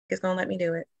it's gonna let me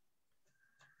do it.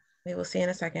 We will see in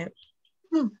a second.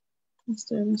 All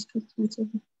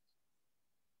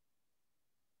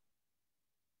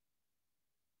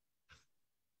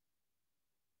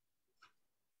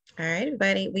right,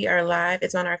 everybody, we are live.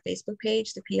 It's on our Facebook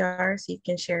page, the PR, so you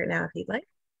can share it now if you'd like.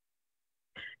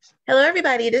 Hello,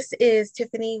 everybody. This is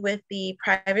Tiffany with the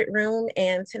Private Room,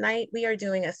 and tonight we are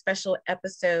doing a special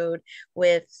episode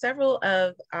with several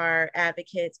of our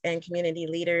advocates and community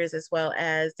leaders, as well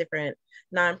as different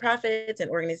nonprofits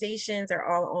and organizations are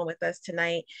all on with us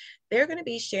tonight. They're going to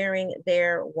be sharing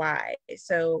their why.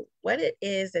 So what it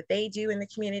is that they do in the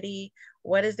community,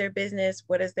 what is their business,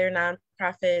 what is their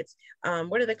nonprofits,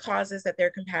 what are the causes that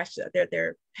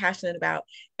they're passionate about,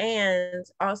 and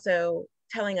also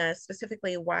telling us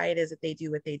specifically why it is that they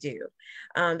do what they do.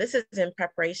 This is in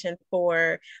preparation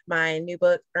for my new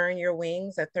book, Earn Your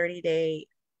Wings, a 30-day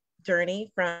journey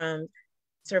from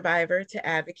survivor to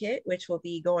advocate, which will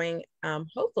be going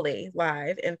hopefully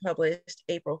live and published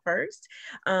April 1st.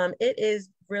 It is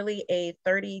really a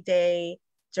 30-day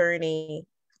journey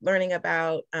learning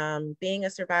about being a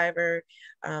survivor,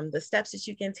 the steps that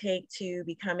you can take to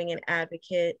becoming an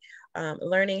advocate,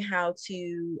 learning how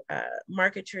to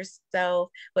market yourself,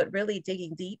 but really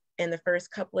digging deep in the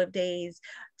first couple of days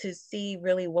to see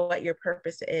really what your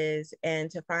purpose is and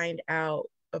to find out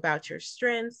about your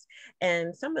strengths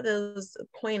and some of those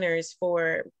pointers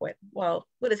for what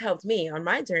has helped me on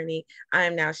my journey,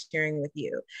 I'm now sharing with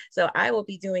you. So I will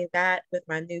be doing that with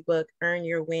my new book, Earn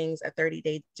Your Wings, a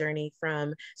 30-day journey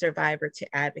from survivor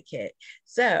to advocate.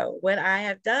 So what I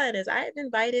have done is I have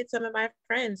invited some of my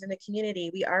friends in the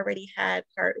community. We already had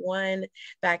part one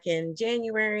back in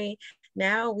January.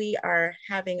 Now we are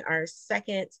having our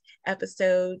second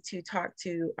episode to talk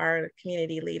to our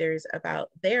community leaders about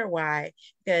their why,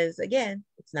 because again,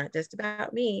 it's not just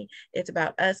about me, it's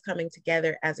about us coming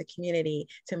together as a community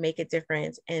to make a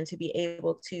difference and to be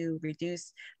able to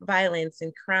reduce violence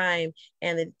and crime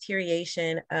and the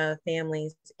deterioration of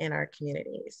families in our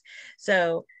communities.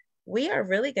 So we are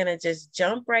really going to just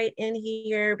jump right in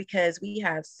here because we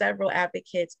have several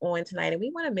advocates on tonight and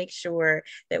we want to make sure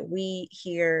that we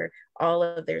hear all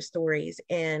of their stories.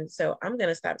 And so I'm going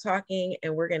to stop talking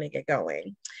and we're going to get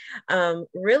going.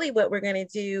 Really what we're going to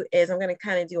do is I'm going to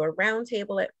kind of do a round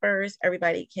table at first.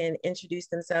 Everybody can introduce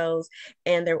themselves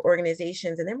and their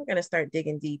organizations, and then we're going to start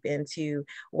digging deep into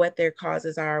what their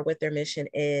causes are, what their mission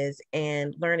is,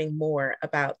 and learning more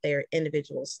about their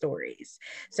individual stories.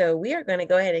 So we are going to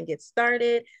go ahead and get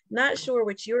started. Not sure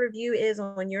what your view is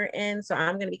on your end, so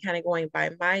I'm going to be kind of going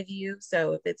by my view.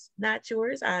 So if it's not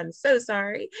yours, I'm so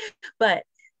sorry. But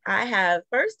I have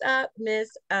first up Miss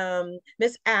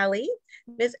Allie.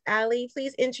 Miss Allie,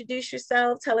 please introduce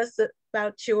yourself. Tell us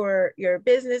about your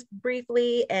business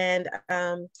briefly, and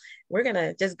we're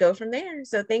gonna just go from there.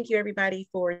 So thank you everybody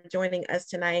for joining us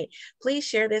tonight. Please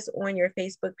share this on your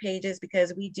Facebook pages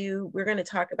because we're gonna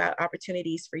talk about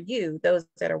opportunities for you, those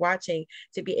that are watching,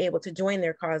 to be able to join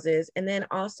their causes, and then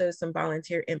also some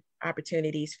volunteer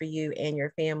opportunities for you and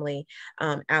your family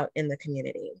out in the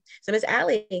community. So Miss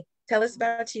Allie, tell us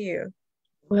about you.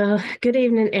 Well, good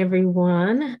evening,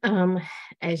 everyone.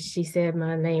 As she said,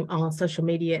 my name on social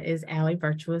media is Allie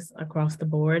Virtuous across the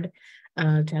board.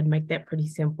 Tried to make that pretty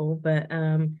simple, but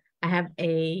I have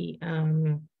a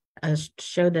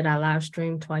show that I live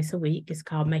stream twice a week. It's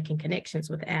called Making Connections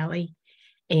with Allie.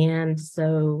 And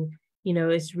so,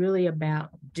 it's really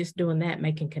about just doing that,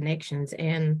 making connections.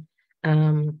 And I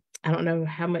don't know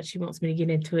how much she wants me to get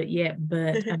into it yet,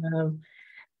 but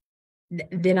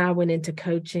then I went into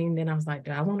coaching. Then I was like,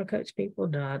 do I want to coach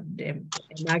people? Am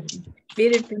I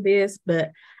fitted for this?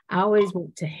 But I always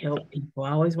want to help people.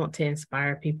 I always want to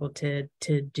inspire people to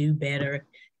do better,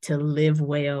 to live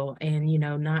well, and,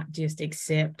 not just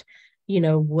accept,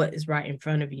 what is right in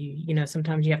front of you.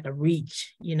 Sometimes you have to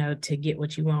reach, to get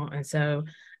what you want. And so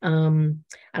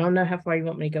I don't know how far you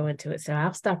want me to go into it, so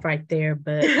I'll stop right there.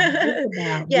 But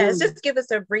yes, just give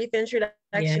us a brief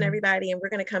introduction, everybody, and we're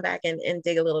going to come back and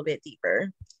dig a little bit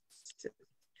deeper.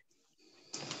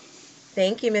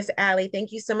 Thank you, Miss Allie.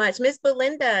 Thank you so much. Miss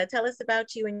Belinda, tell us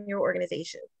about you and your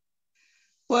organization.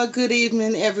 Well, good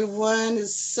evening, everyone.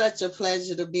 It's such a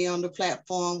pleasure to be on the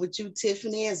platform with you,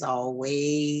 Tiffany, as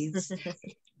always.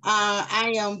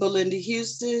 I am Belinda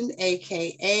Houston,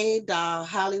 aka Doll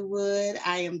Hollywood.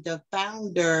 I am the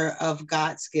founder of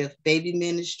God's Gift Baby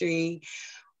Ministry,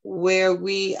 where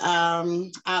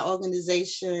our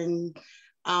organization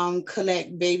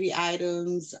collect baby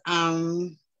items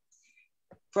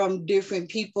from different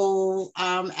people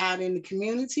out in the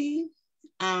community.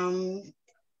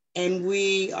 And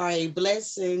we are a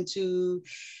blessing to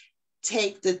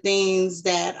take the things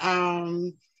that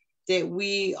that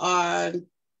we are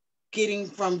getting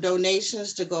from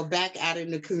donations to go back out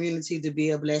in the community to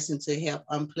be a blessing to help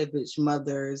unprivileged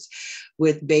mothers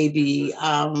with baby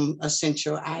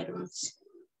essential items.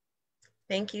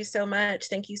 Thank you so much.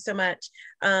 Thank you so much.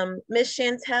 Miss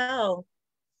Chantel.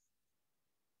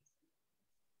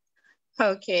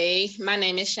 Okay, my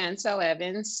name is Chantel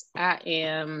Evans. I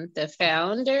am the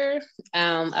founder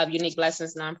of Unique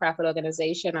Blessings nonprofit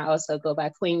organization. I also go by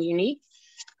Queen Unique.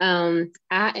 I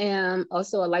am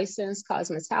also a licensed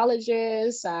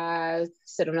cosmetologist. I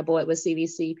sit on the board with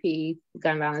CVCP,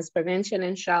 Gun Violence Prevention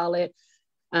in Charlotte.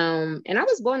 And I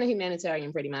was born a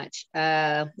humanitarian pretty much.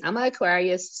 I'm an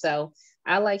Aquarius, so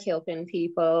I like helping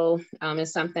people.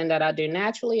 It's something that I do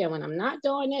naturally. And when I'm not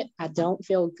doing it, I don't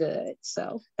feel good.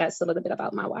 So that's a little bit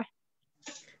about my why.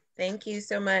 Thank you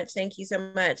so much. Thank you so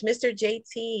much. Mr.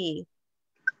 JT.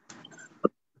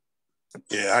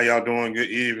 Yeah, how y'all doing? Good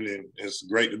evening. It's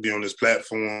great to be on this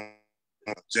platform.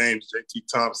 James JT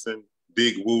Thompson,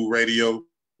 Big Woo Radio,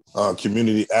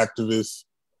 community activist.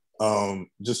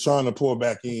 Just trying to pour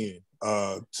back in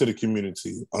to the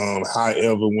community,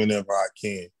 however, whenever I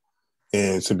can.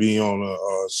 And to be on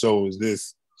a show as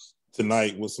this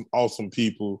tonight with some awesome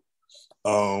people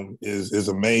is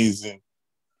amazing.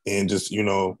 And just,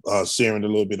 sharing a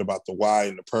little bit about the why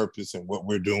and the purpose and what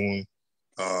we're doing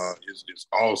is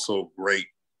also great.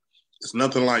 It's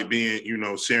nothing like being,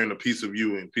 sharing a piece of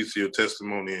you and a piece of your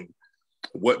testimony and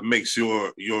what makes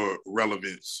your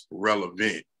relevance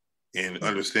relevant and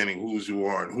understanding whose you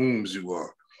are and whom's you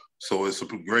are. So it's a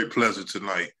great pleasure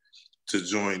tonight to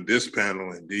join this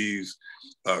panel and these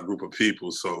group of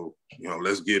people. So,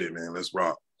 let's get it, man. Let's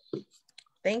rock.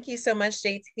 Thank you so much,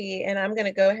 JT. And I'm going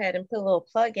to go ahead and put a little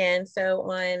plug in. So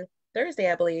on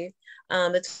Thursday, I believe,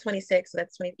 the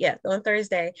 26th, on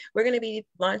Thursday, we're going to be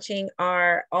launching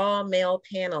our all-male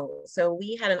panel. So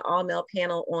we had an all-male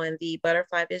panel on the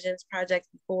Butterfly Visions project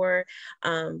before,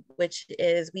 which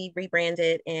is we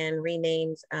rebranded and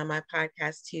renamed my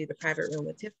podcast to The Private Room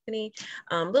with Tiffany.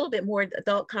 A little bit more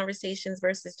adult conversations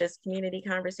versus just community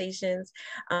conversations.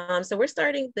 So we're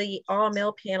starting the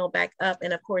all-male panel back up.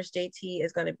 And of course, JT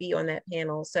is going to be on that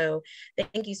panel. So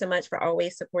thank you so much for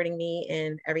always supporting me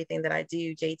and everything that I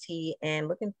do, JT, and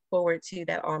looking forward to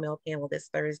that all-male panel this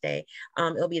Thursday.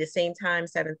 It'll be the same time,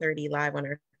 7:30 live on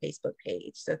our Facebook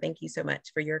page. So thank you so much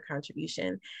for your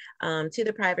contribution to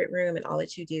the private room and all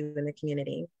that you do in the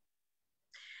community.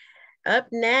 Up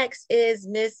next is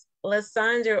Miss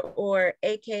Lysandra, or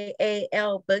AKA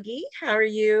L Boogie. How are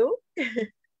you?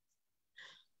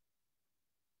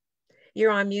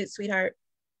 You're on mute, sweetheart.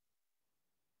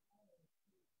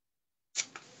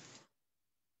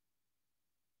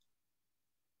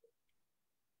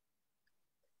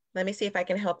 Let me see if I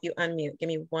can help you unmute. Give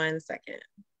me 1 second.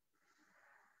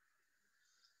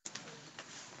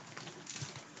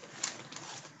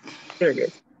 There it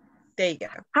is. There you go.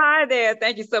 Hi there.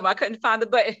 Thank you so much. I couldn't find the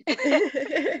button.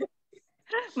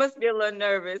 Must be a little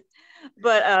nervous.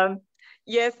 But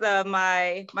yes,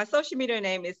 my social media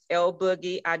name is L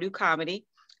Boogie. I do comedy,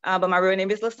 but my real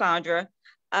name is Lysandra.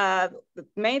 The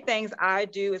main things I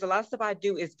do is a lot of stuff I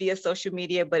do is via social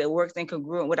media, but it works in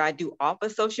congruent what I do off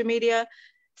of social media.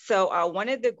 So one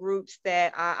of the groups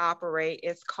that I operate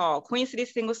is called Queen City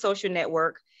Single Social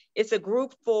Network. It's a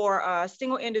group for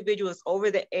single individuals over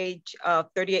the age of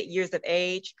 38 years of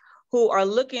age who are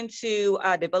looking to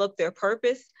develop their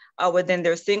purpose within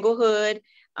their singlehood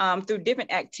through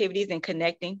different activities and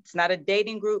connecting. It's not a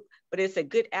dating group, but it's a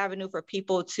good avenue for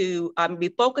people to be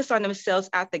focused on themselves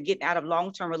after getting out of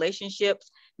long-term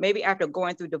relationships, maybe after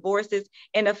going through divorces,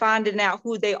 and to finding out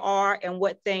who they are and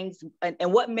what things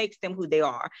and what makes them who they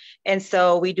are. And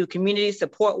so we do community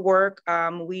support work.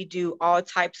 We do all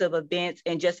types of events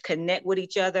and just connect with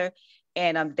each other.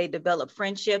 And they develop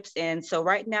friendships. And so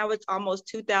right now it's almost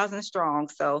 2,000 strong.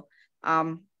 So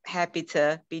I'm happy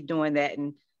to be doing that.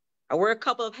 And I wear a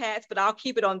couple of hats, but I'll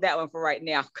keep it on that one for right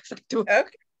now.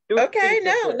 Okay,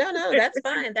 no, that's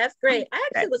fine. That's great. I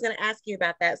actually was going to ask you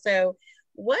about that. So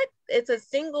it's a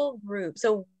single group.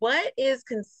 So what is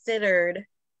considered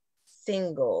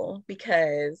single?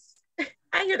 Because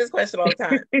I hear this question all the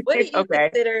time. What do you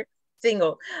consider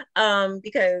single?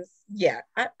 Because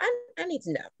I need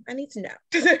to know. I need to know.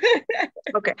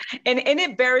 Okay. And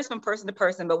it varies from person to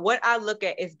person, but what I look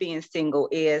at as being single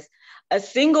is a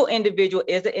single individual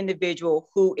is an individual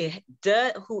who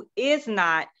is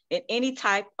not in any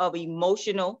type of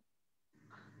emotional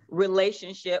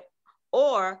relationship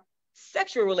or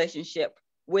sexual relationship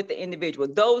with the individual.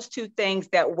 Those two things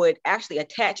that would actually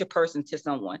attach a person to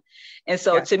someone. And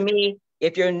so to me,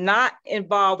 if you're not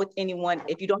involved with anyone,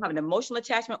 if you don't have an emotional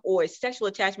attachment or a sexual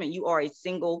attachment, you are a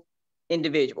single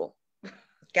individual.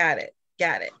 Got it.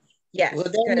 Got it. Yes. Well,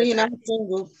 that mean I'm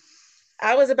single.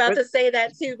 I was about to say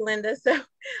that too, Glenda. So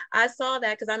I saw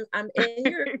that because I'm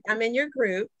in your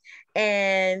group,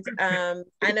 and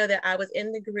I know that I was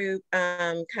in the group,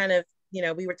 kind of,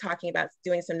 we were talking about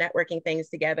doing some networking things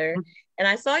together, and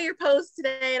I saw your post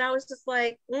today, and I was just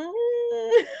like, I don't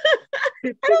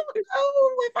know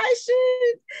if I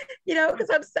should, because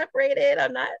I'm separated.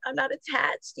 I'm not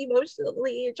attached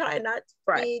emotionally, and trying not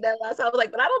to be that. So I was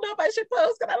like, but I don't know if I should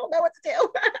post because I don't know what to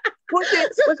do. What's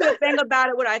the thing about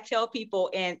it? What I tell people,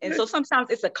 and so sometimes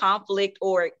it's a conflict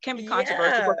or it can be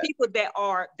controversial for people that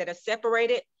are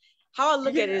separated. How I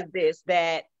look at it is this: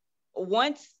 that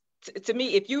once, to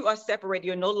me, if you are separated,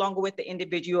 you're no longer with the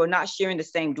individual, you're not sharing the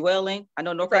same dwelling. I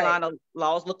know North Carolina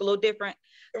laws look a little different,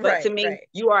 but to me,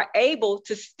 you are able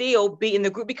to still be in the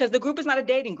group because the group is not a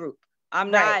dating group.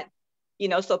 I'm not.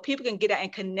 So people can get out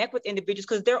and connect with individuals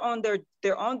because they're on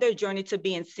their journey to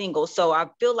being single. So I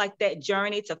feel like that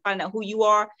journey to find out who you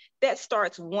are, that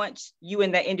starts once you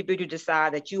and that individual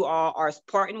decide that you all are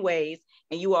parting ways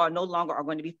and you are no longer are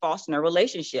going to be fostering a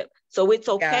relationship. So it's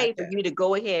okay for you to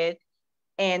go ahead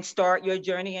and start your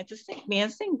journey into being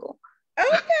single.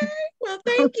 Okay. Well,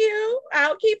 thank you.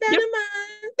 I'll keep that in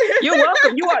mind. You're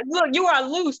welcome. You are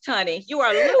loose, honey. You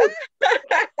are loose.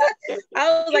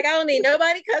 I was like, I don't need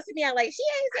nobody cussing me out. Like, she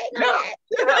ain't saying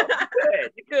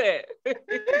that. Good.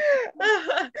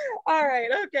 All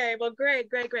right. Okay. Well, great.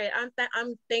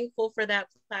 I'm thankful for that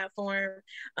platform.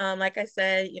 Like I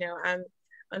said,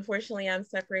 unfortunately I'm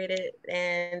separated,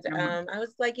 and I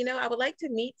was like, I would like to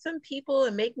meet some people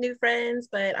and make new friends,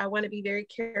 but I want to be very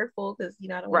careful because I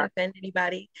don't want to offend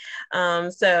anybody.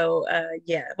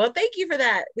 Yeah. Well, thank you for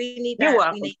that. We need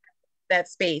that. We need that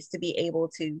space to be able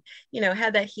to,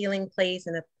 have that healing place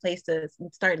and a place to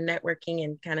start networking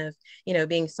and kind of,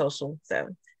 being social. So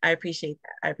I appreciate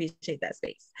that. I appreciate that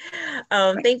space.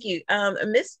 Thank you.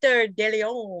 Mr. De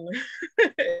Leon,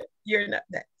 you're not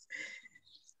next.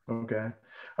 Okay.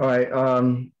 All right.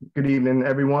 Good evening,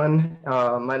 everyone.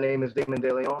 My name is Damon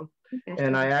De Leon,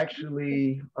 and I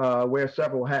actually wear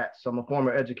several hats. I'm a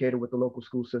former educator with the local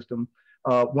school system.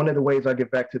 One of the ways I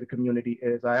give back to the community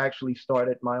is I actually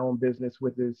started my own business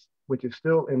which is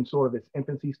still in sort of its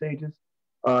infancy stages.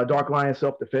 Dark Lion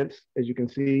Self-Defense, as you can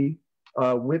see.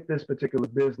 With this particular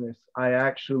business, I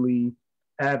actually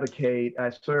I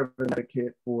serve as an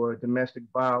advocate for domestic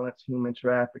violence, human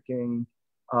trafficking,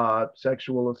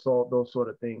 sexual assault, those sort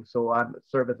of things. So I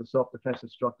serve as a self-defense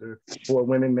instructor for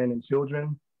women, men, and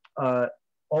children.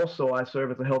 Also, I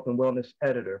serve as a health and wellness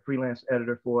editor, freelance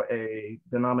editor for a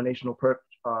denominational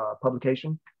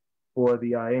publication for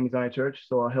the Amy Zion Church.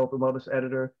 So a health and wellness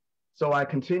editor. So I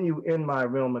continue in my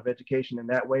realm of education in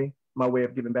that way. My way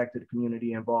of giving back to the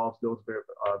community involves those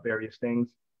various things.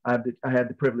 I had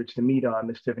the privilege to meet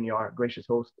Miss Tiffany, our gracious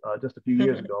host, just a few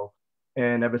years ago.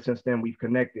 And ever since then, we've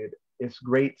connected. It's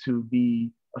great to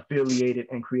be affiliated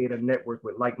and create a network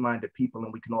with like-minded people,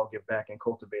 and we can all give back and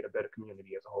cultivate a better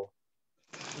community as a whole.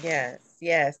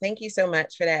 Yes. Thank you so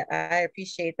much for that. I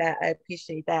appreciate that.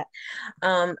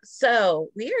 So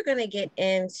we are going to get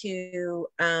into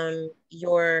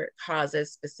your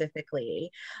causes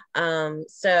specifically.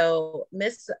 So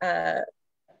Miss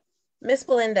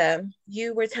Belinda,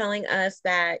 you were telling us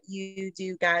that you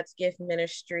do God's Gift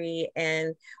Ministry,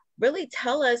 and really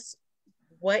tell us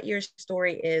what your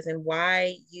story is and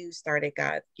why you started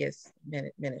God's Gift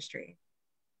Ministry.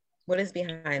 What is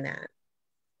behind that?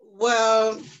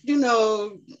 Well,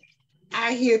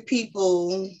 I hear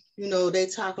people, they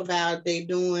talk about they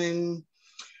doing,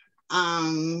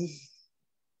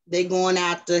 they going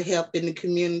after helping the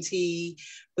community,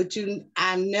 but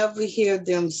I never hear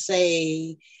them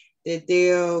say that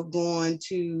they're going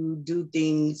to do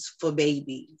things for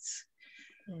babies.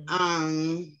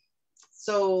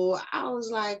 So I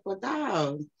was like, well,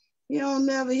 dog, you don't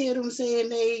never hear them saying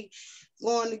they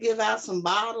going to give out some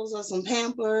bottles or some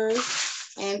Pampers.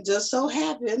 And just so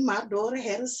happened, my daughter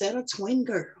had a set of twin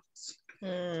girls.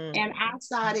 And I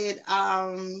started,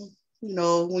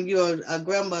 when you're a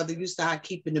grandmother, you start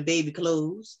keeping the baby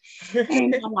clothes.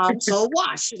 And I'm also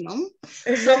washing them.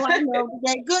 So I know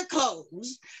they're good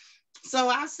clothes. So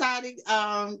I started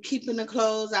keeping the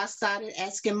clothes. I started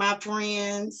asking my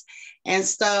friends and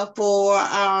stuff for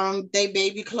their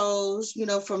baby clothes,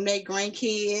 from their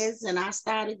grandkids. And I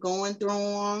started going through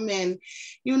them and,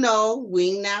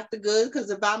 weaning out the good.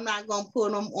 Because if I'm not going to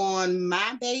put them on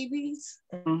my babies,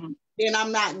 then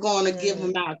I'm not going to give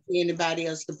them out to anybody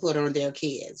else to put on their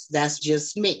kids. That's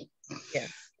just me. Yeah.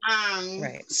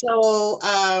 So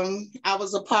I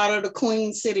was a part of the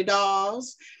Queen City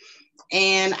Dolls.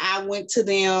 And I went to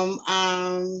them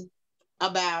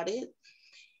about it.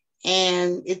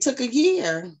 And it took a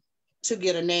year to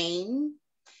get a name.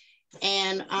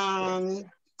 And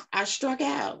I struck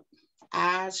out.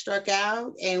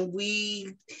 And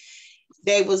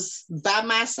they was by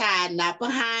my side, not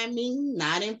behind me,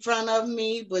 not in front of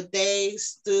me, but they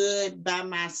stood by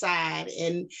my side.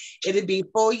 And it'll be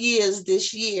 4 years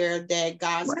this year that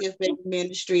God's Gift Baby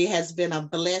Ministry has been a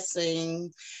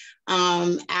blessing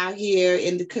out here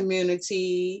in the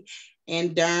community,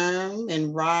 in Durham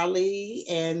and Raleigh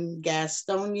and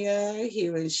Gastonia,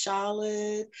 here in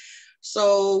Charlotte.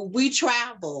 So we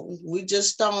travel. We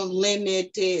just don't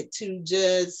limit it to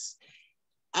just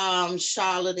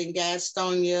Charlotte and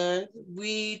Gastonia.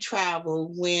 We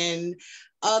travel. When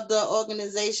other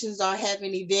organizations are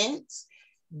having events,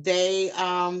 they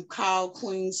call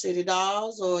Queen City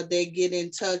Dolls, or they get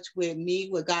in touch with me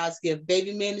with God's Gift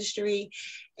Baby Ministry,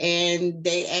 and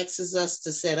they ask us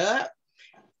to set up.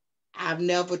 I've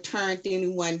never turned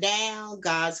anyone down.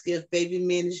 God's Gift Baby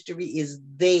Ministry is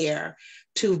there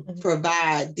to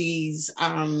provide these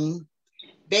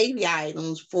baby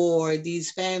items for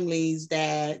these families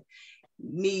that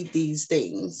need these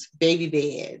things: baby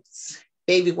beds,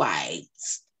 baby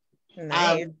wipes,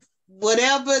 Nice.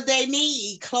 whatever they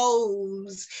need,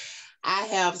 clothes. I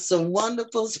have some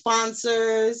wonderful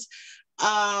sponsors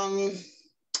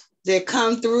that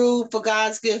come through for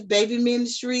God's Gift Baby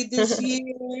Ministry this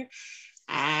year.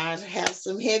 I have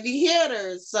some heavy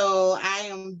hitters. So I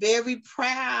am very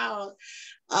proud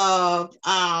of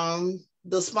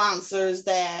the sponsors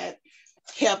that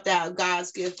helped out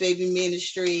God's Gift Baby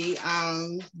Ministry.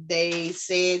 They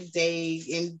said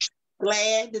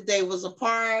glad that they was a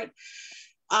part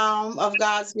of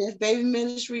God's Gift Baby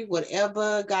Ministry.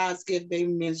 Whatever God's Gift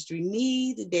Baby Ministry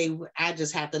need, I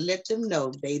just have to let them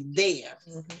know they there.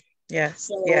 Mm-hmm. Yes.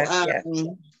 So yes.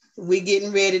 we're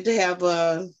getting ready to have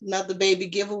another baby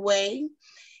giveaway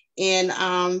in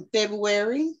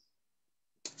February.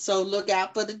 So look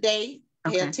out for the date.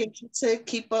 Pay attention to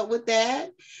keep up with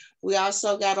that. We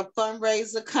also got a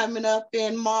fundraiser coming up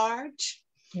in March.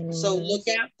 So look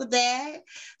out for that.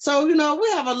 So, we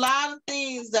have a lot of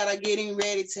things that are getting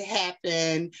ready to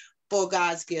happen for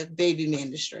God's Gift Baby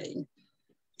Ministry.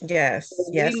 Yes, so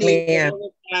yes, we need ma'am.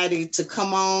 everybody to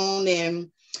come on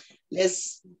and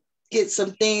let's get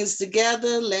some things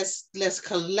together. Let's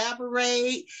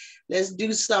collaborate. Let's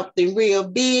do something real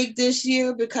big this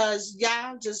year, because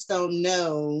y'all just don't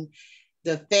know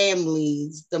the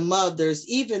families, the mothers,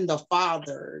 even the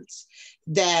fathers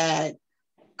that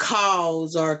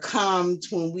calls or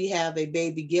comes when we have a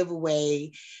baby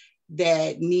giveaway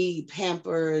that need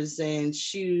Pampers and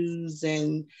shoes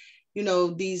and,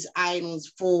 these items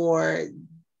for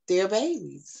their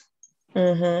babies.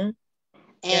 Mm-hmm.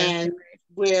 And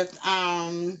with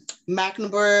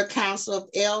Mecklenburg Council of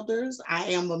Elders, I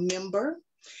am a member.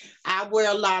 I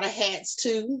wear a lot of hats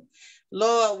too.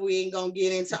 Lord, we ain't gonna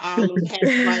get into all them hats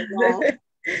right now.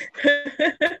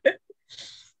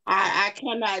 I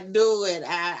cannot do it.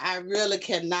 I really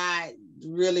cannot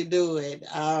really do it.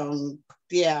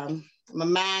 Yeah, my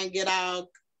mind get all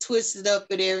twisted up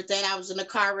and everything. I was in a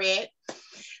car wreck.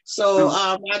 So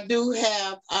I do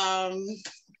have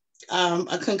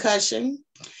a concussion,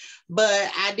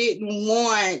 but I didn't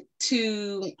want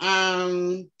to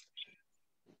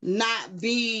not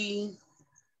be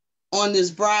on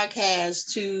this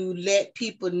broadcast to let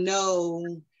people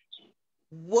know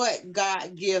what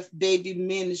God Gift Baby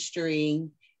Ministry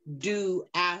do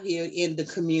out here in the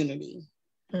community.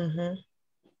 Mm-hmm.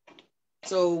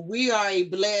 So we are a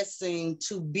blessing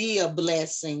to be a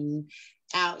blessing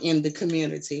out in the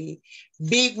community.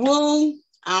 Big Woo,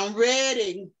 I'm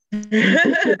ready to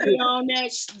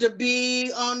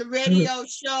be on the radio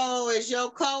show as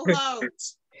your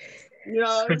co-host.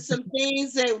 Some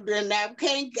things that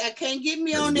I can't get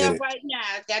me on there right now.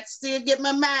 I got to still get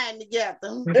my mind together.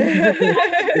 Talk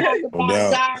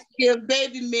about God Gift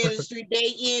Baby Ministry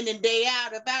day in and day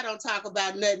out if I don't talk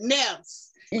about nothing else.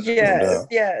 Yes,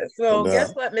 yes. Well,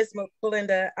 guess what, Miss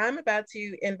Belinda? I'm about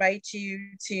to invite you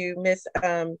to Miss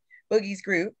Boogie's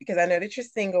group, because I know that you're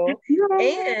single,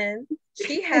 and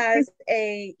she has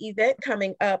a event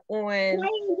coming up on.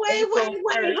 Wait! How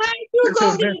you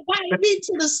gonna invite me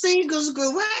to the singles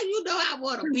group? How you know I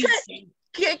want to be single?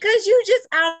 Because you just,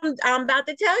 I'm about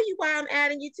to tell you why I'm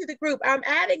adding you to the group. I'm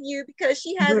adding you because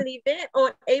she has an event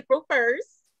on April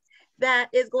 1st that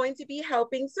is going to be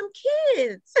helping some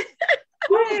kids.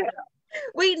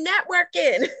 We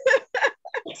networking.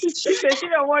 She said she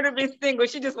don't want to be single.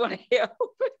 She just want to help.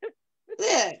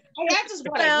 Yeah, I just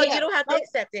want to, Well, yeah. you don't have to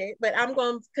accept it, but I'm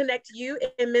going to connect you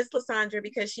and Miss Lysandra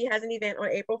because she has an event on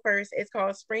April 1st. It's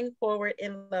called Spring Forward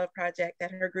in Love Project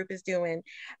that her group is doing.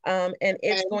 And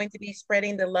it's going to be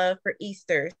spreading the love for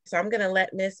Easter. So I'm going to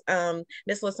let Miss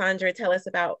Lysandra tell us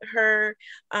about her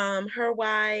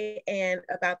why and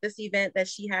about this event that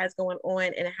she has going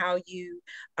on and how you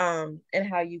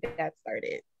got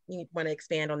started. You want to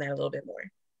expand on that a little bit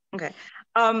more. Okay.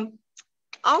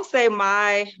 I'll say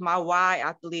my why,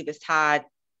 I believe, is tied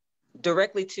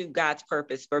directly to God's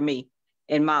purpose for me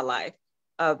in my life.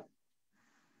 I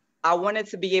wanted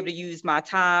to be able to use my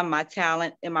time, my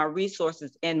talent, and my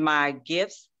resources and my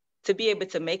gifts to be able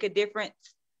to make a difference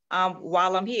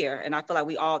while I'm here. And I feel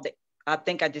like I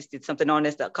think I just did something on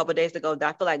this a couple of days ago, that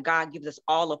I feel like God gives us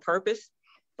all a purpose,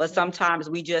 but sometimes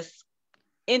we just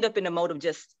end up in the mode of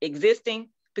just existing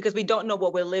because we don't know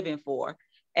what we're living for.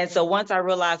 And so once I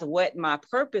realized what my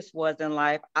purpose was in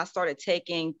life, I started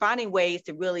finding ways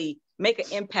to really make an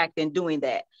impact in doing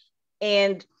that.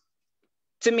 And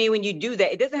to me, when you do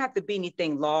that, it doesn't have to be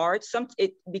anything large.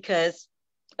 Because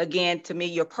again, to me,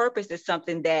 your purpose is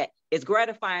something that is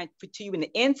gratifying to you in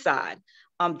the inside.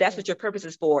 That's what your purpose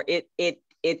is for. It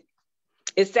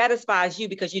satisfies you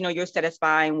because you know you're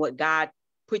satisfying what God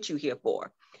put you here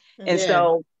for. And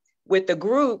so with the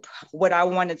group, what I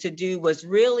wanted to do was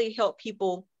really help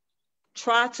people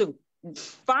try to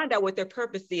find out what their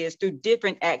purpose is through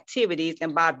different activities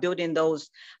and by building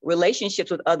those relationships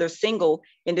with other single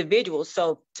individuals.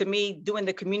 So to me, doing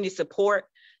the community support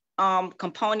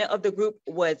component of the group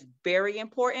was very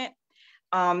important.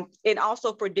 And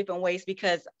also for different ways,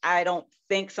 because I don't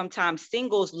think sometimes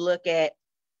singles look at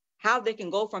how they can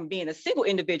go from being a single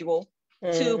individual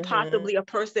to possibly a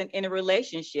person in a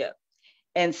relationship.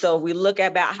 And so we look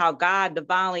about how God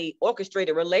divinely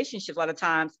orchestrated relationships. A lot of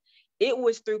times it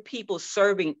was through people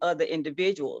serving other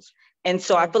individuals. And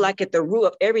so I feel like at the root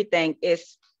of everything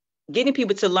is getting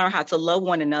people to learn how to love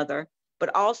one another,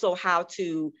 but also how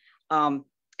to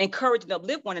encourage and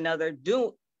uplift one another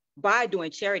by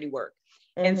doing charity work.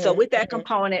 And so with that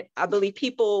component, I believe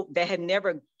people that have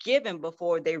never given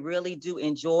before, they really do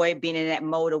enjoy being in that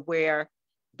mode of where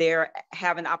they're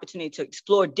having the opportunity to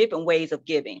explore different ways of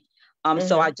giving.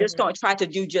 So I just don't try to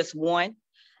do just one.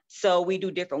 So we do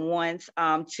different ones.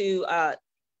 To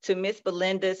Miss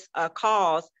Belinda's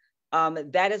cause,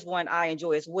 that is one I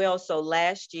enjoy as well. So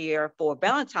last year for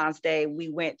Valentine's Day, we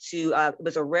went to, it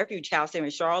was a refuge house here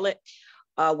in Charlotte,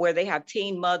 where they have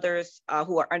teen mothers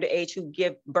who are underage who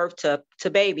give birth to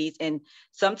babies. And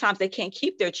sometimes they can't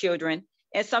keep their children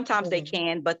and sometimes they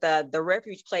can, but the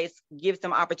refuge place gives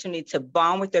them opportunity to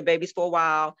bond with their babies for a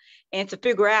while and to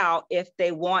figure out if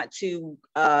they want to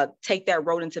take that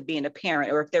road into being a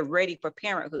parent or if they're ready for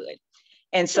parenthood.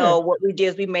 And so what we did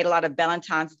is we made a lot of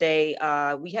Valentine's Day.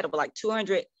 We had over like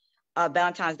 200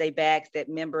 Valentine's Day bags that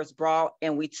members brought,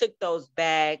 and we took those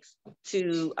bags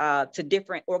to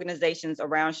different organizations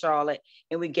around Charlotte,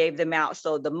 and we gave them out.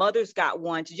 So the mothers got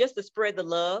one just to spread the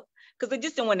love, because they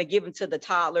just didn't want to give them to the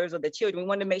toddlers or the children. We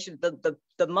wanted to make sure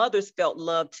the mothers felt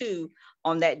love too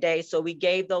on that day. So we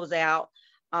gave those out.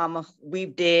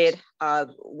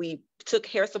 We took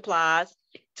hair supplies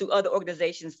to other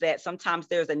organizations that sometimes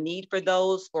there's a need for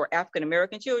those for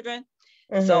African-American children.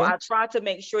 So I try to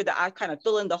make sure that I kind of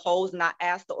fill in the holes and I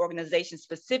ask the organization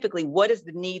specifically, what is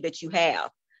the need that you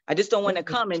have? I just don't want to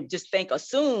come and just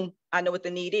assume I know what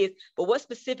the need is, but what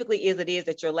specifically is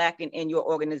that you're lacking in your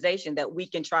organization that we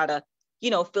can try to,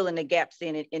 fill in the gaps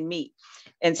in and meet.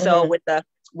 And so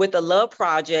with the Love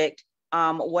Project,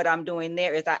 what I'm doing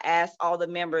there is I ask all the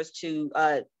members to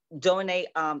donate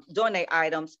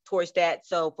items towards that.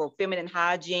 So for feminine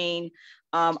hygiene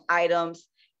items,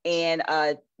 and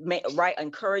put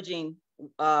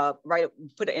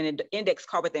in an index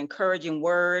card with an encouraging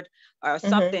word or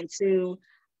something to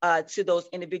those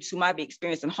individuals who might be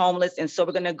experiencing homeless. And so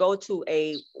we're going to go to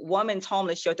a woman's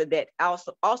homeless shelter that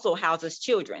also houses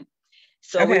children.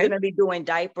 So we're going to be doing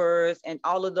diapers and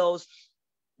all of those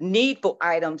needful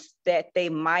items that they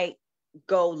might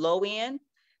go low in.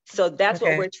 So that's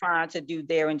what we're trying to do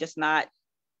there, and just not,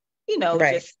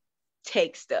 just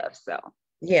take stuff. So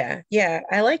yeah,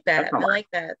 I like that. I like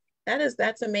that.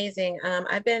 That's amazing.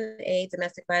 I've been a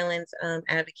domestic violence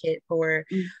advocate for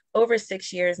over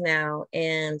 6 years now,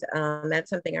 and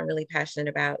that's something I'm really passionate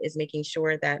about, is making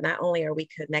sure that not only are we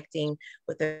connecting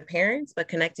with the parents, but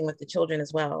connecting with the children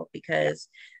as well, because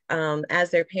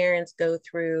as their parents go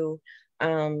through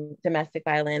domestic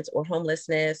violence or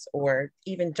homelessness or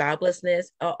even joblessness,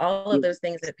 all of those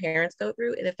things that parents go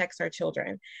through, it affects our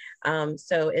children.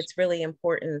 So it's really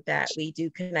important that we do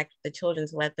connect with the children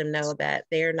to let them know that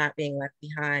they're not being left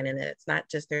behind, and that it's not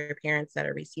just their parents that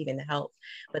are receiving the help,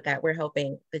 but that we're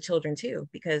helping the children too,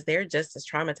 because they're just as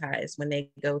traumatized when they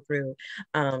go through,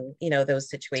 those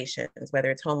situations, whether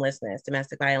it's homelessness,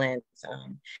 domestic violence,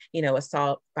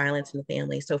 assault, violence in the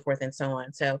family, so forth and so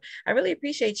on. So I really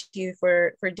appreciate you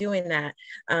for doing that.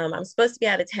 I'm supposed to be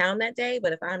out of town that day,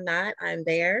 but if I'm not, I'm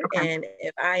there. Okay. And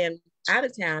if I am out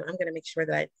of town, I'm going to make sure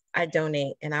that I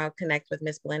donate, and I'll connect with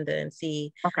Miss Belinda and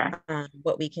see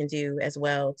what we can do as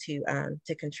well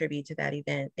to contribute to that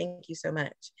event. Thank you so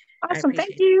much. Awesome.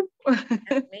 Thank you.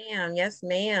 Yes, ma'am. Yes,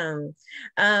 ma'am.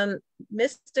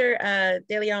 Mr.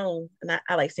 De Leon,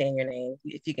 I like saying your name,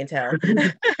 if you can tell.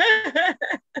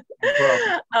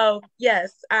 Oh,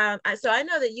 yes. So I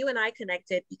know that you and I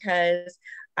connected because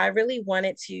I really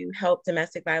wanted to help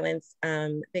domestic violence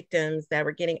victims that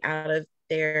were getting out of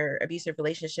their abusive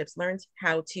relationships learn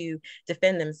how to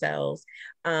defend themselves,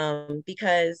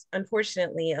 because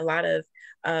unfortunately a lot of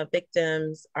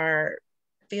victims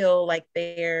feel like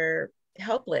they're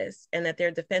helpless and that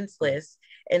they're defenseless.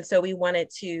 And so we wanted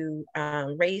to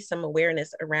raise some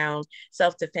awareness around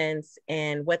self-defense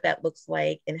and what that looks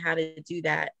like and how to do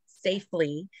that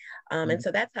safely. And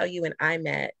so that's how you and I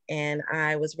met. And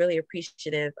I was really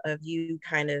appreciative of you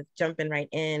kind of jumping right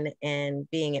in and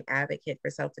being an advocate for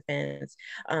self-defense,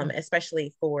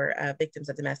 especially for victims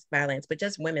of domestic violence, but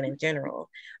just women in general,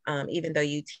 even though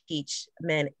you teach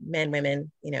men,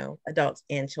 women, adults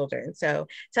and children. So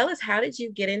tell us, how did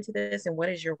you get into this and what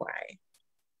is your why?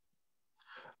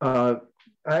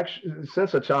 Actually,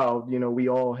 since a child, we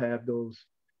all have those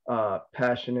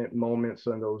passionate moments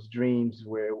and those dreams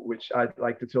which I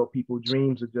like to tell people,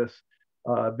 dreams are just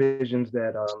visions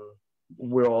that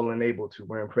we're all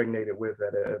we're impregnated with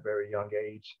at a very young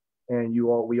age. And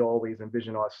we always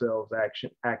envision ourselves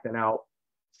acting out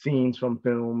scenes from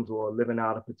films or living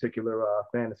out a particular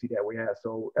fantasy that we have.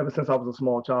 So ever since I was a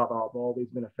small child, I've always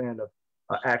been a fan of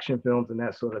action films and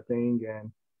that sort of thing.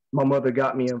 And my mother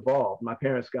got me involved. My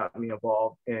parents got me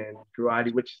involved in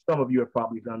karate, which some of you have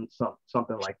probably done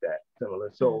something like that, similar.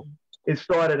 So it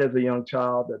started as a young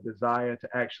child, a desire to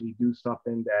actually do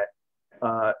something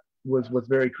that was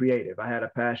very creative. I had a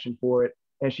passion for it,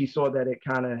 and she saw that it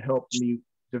kind of helped me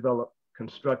develop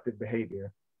constructive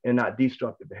behavior and not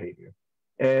destructive behavior.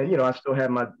 And I still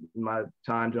had my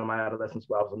time during my adolescence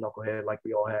where I was a knucklehead, like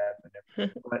we all have,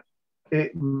 but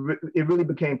it really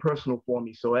became personal for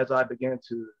me. So as I began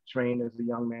to train as a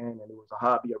young man, and it was a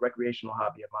hobby, a recreational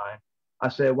hobby of mine, I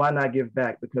said, why not give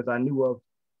back? Because I knew of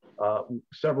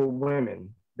several women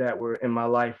that were in my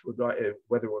life, whether it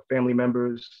were family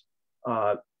members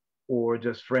or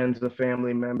just friends of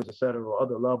family members, et cetera, or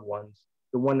other loved ones.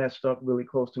 The one that stuck really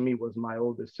close to me was my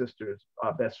oldest sister's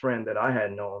best friend that I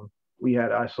had known.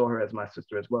 I saw her as my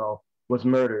sister as well, was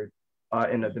murdered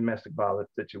in a domestic violence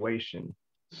situation.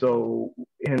 So,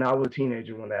 and I was a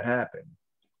teenager when that happened.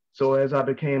 So as I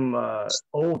became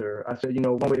older, I said,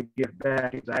 one way to give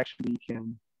back is I actually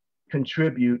can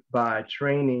contribute by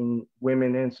training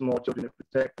women and small children to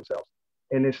protect themselves.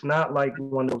 And it's not like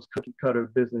one of those cookie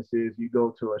cutter businesses. You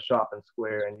go to a shopping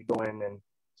square and you go in and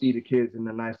see the kids in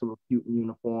the nice little cute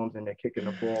uniforms and they're kicking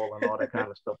the ball and all that kind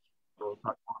of stuff.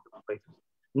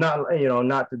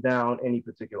 Not to down any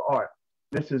particular art.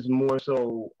 This is more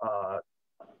so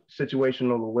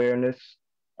situational awareness,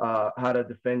 how to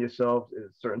defend yourself in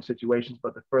certain situations,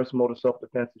 but the first mode of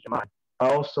self-defense is your mind. I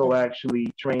also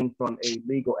actually train from a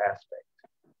legal aspect.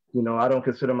 I don't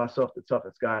consider myself the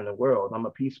toughest guy in the world. I'm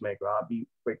a peacemaker. I'll be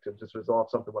quick to just resolve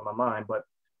something with my mind, but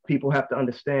people have to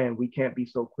understand we can't be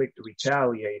so quick to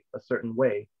retaliate a certain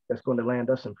way that's going to land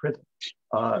us in prison.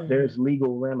 There's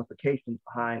legal ramifications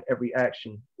behind every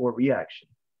action or reaction.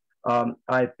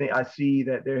 I see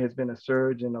that there has been a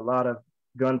surge in a lot of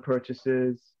gun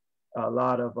purchases, a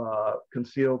lot of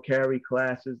concealed carry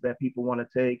classes that people want to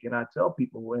take. And I tell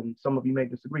people, and some of you may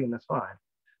disagree, and that's fine,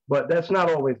 but that's not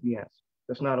always the answer.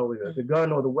 That's not always the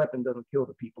gun or the weapon doesn't kill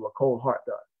the people. A cold heart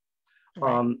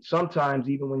does. Sometimes,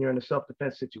 even when you're in a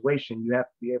self-defense situation, you have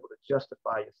to be able to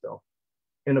justify yourself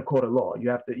in a court of law. You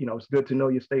have to, it's good to know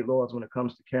your state laws when it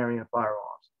comes to carrying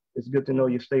firearms. It's good to know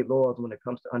your state laws when it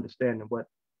comes to understanding what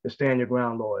the stand your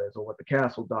ground law is, or what the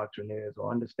castle doctrine is,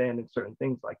 or understanding certain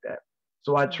things like that.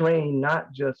 So I train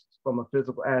not just from a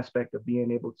physical aspect of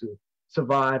being able to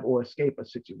survive or escape a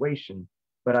situation,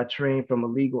 but I train from a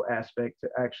legal aspect to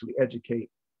actually educate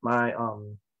my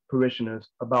parishioners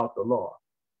about the law.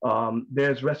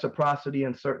 There's reciprocity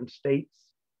in certain states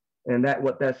And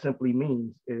what that simply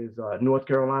means is North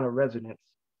Carolina residents,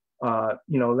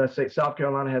 let's say South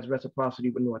Carolina has reciprocity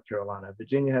with North Carolina.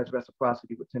 Virginia has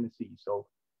reciprocity with Tennessee. So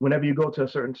whenever you go to a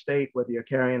certain state, whether you're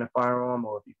carrying a firearm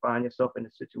or if you find yourself in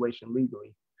a situation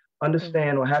legally,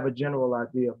 understand or have a general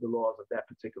idea of the laws of that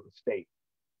particular state.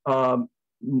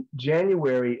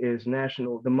 January is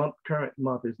current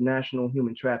month is National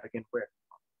Human Trafficking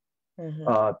Awareness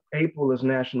Month. April is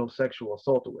National Sexual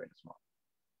Assault Awareness Month.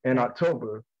 And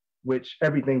October, which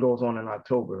everything goes on in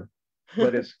October,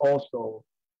 but it's also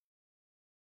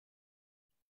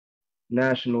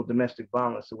National Domestic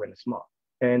Violence Awareness Month.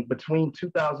 And between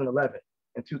 2011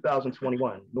 and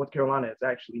 2021, North Carolina is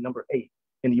actually number 8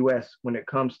 in the US when it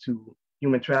comes to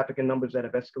human trafficking numbers that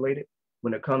have escalated.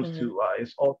 When it comes to,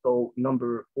 it's also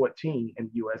number 14 in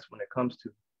the US when it comes to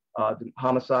the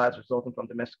homicides resulting from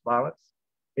domestic violence.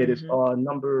 It is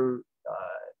number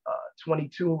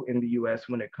 22 in the US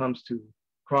when it comes to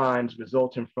crimes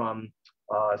resulting from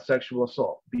sexual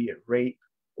assault, be it rape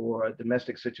or a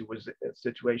domestic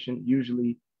situation.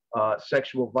 Usually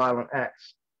sexual violent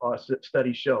acts,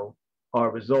 studies show,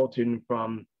 are resulting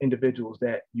from individuals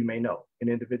that you may know,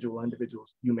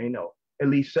 individuals you may know, at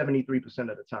least 73%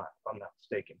 of the time, if I'm not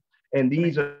mistaken. And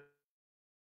these are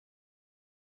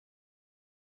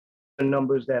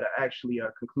numbers that are actually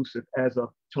conclusive as of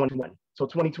 2021. So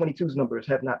 2022's numbers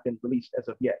have not been released as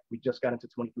of yet. We just got into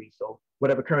 23. So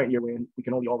whatever current year we're in, we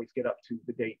can only always get up to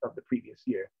the date of the previous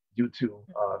year due to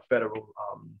federal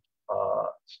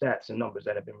stats and numbers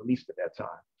that have been released at that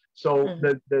time. So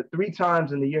the 3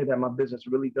 times in the year that my business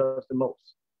really does the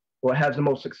most, or has the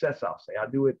most success, I'll say, I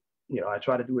do it, I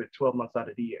try to do it 12 months out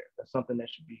of the year. That's something that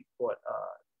should be brought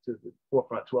to the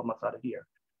forefront 12 months out of the year.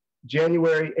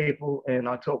 January, April, and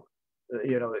October.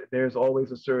 There's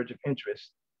always a surge of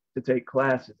interest to take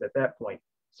classes at that point.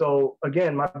 So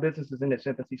again, my business is in its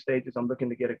infancy stages. I'm looking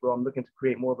to get it grow. I'm looking to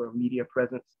create more of a media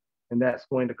presence, and that's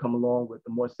going to come along with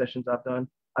the more sessions I've done.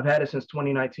 I've had it since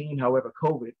 2019. However,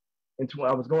 COVID,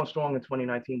 I was going strong in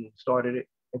 2019 when we started it.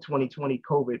 In 2020,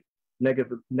 COVID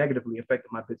negatively affected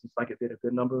my business like it did a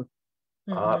good number.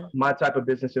 My type of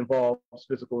business involves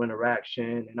physical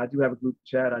interaction, and I do have a group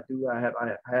chat. I have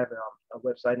a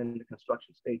website in the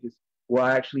construction stages where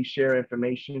I actually share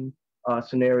information,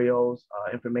 scenarios,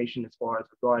 information as far as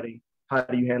regarding how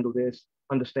do you handle this,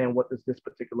 understand what does this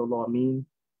particular law mean.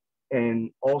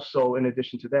 And also, in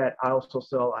addition to that, I also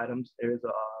sell items. There is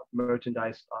a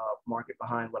merchandise market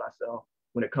behind what I sell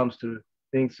when it comes to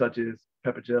things such as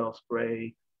pepper gel,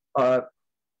 spray,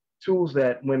 tools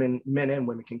that men and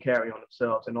women can carry on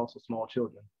themselves, and also small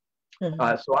children.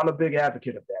 So I'm a big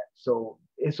advocate of that. So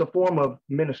it's a form of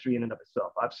ministry in and of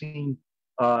itself. I've seen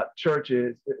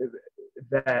churches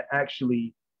that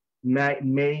actually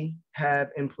may have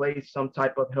in place some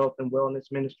type of health and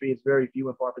wellness ministry. It's very few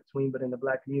and far between, but in the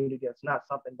Black community, that's not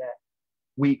something that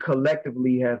we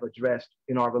collectively have addressed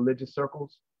in our religious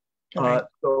circles.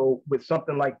 So with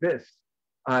something like this,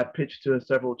 I pitched to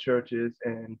several churches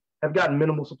and have gotten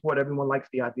minimal support. Everyone likes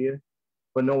the idea,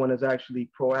 but no one is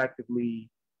actually proactively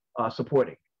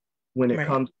supporting when it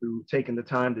comes to taking the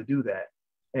time to do that.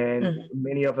 And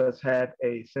many of us have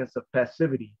a sense of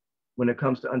passivity when it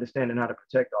comes to understanding how to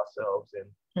protect ourselves.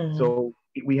 And so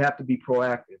we have to be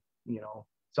proactive.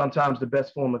 Sometimes the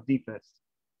best form of defense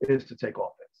is to take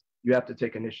offense. You have to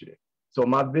take initiative. So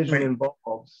my vision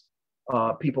involves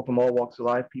people from all walks of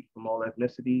life, people from all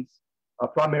ethnicities,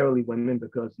 primarily women,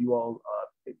 because you all,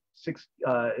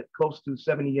 close to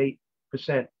 78%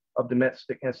 of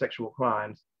domestic and sexual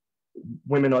crimes,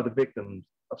 women are the victims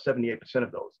of 78%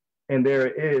 of those. And there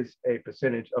is a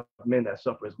percentage of men that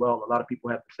suffer as well. A lot of people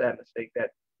have the sad mistake that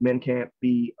men can't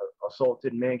be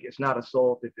assaulted. It's not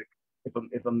assault if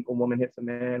a woman hits a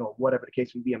man, or whatever the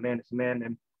case may be, a man is a man,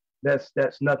 and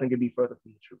that's nothing could be further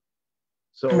from the truth.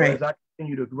 So as I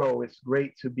continue to grow, it's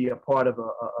great to be a part of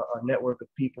a network of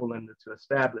people and to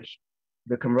establish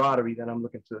the camaraderie that I'm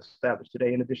looking to establish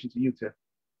today, in addition to you, Tiff.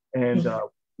 And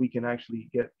we can actually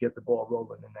get the ball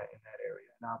rolling in that area.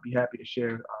 And I'll be happy to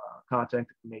share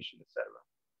contact information, et cetera,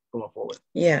 going forward.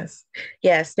 Yes.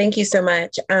 Thank you so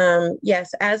much.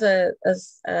 Yes, as a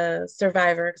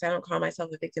survivor, because I don't call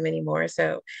myself a victim anymore.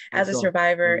 So as a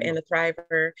survivor and a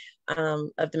thriver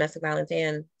of domestic violence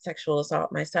and sexual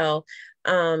assault myself,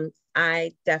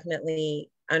 I definitely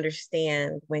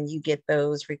understand when you get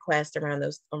those requests around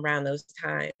those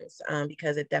times,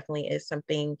 because it definitely is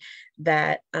something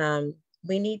that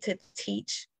we need to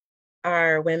teach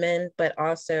our women, but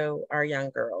also our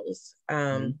young girls.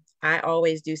 I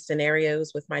always do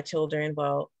scenarios with my children.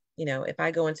 Well, if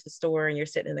I go into the store and you're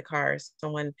sitting in the car,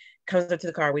 someone comes up to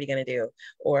the car, what are you going to do?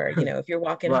 Or, if you're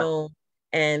walking home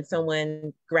and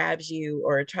someone grabs you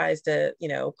or tries to,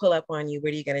 pull up on you,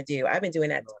 what are you going to do? I've been doing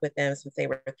that with them since they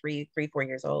were 4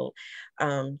 years old,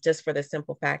 just for the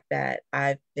simple fact that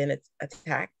I've been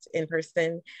attacked in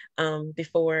person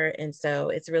before. And so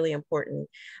it's really important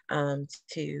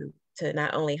to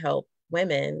not only help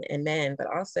women and men, but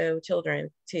also children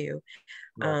too,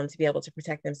 to be able to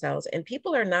protect themselves. And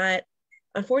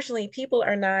unfortunately, people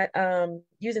are not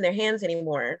using their hands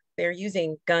anymore. They're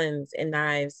using guns and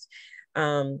knives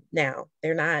now.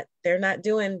 They're not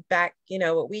doing back,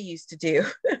 what we used to do.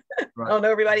 I don't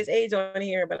know everybody's age on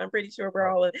here, but I'm pretty sure we're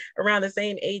all around the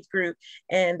same age group.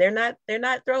 And they're not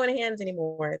throwing hands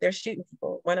anymore. They're shooting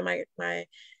people. One of my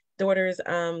daughter's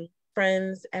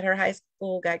friends at her high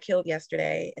school got killed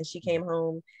yesterday, and she came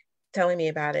home telling me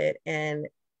about it. And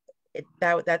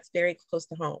that's very close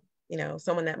to home.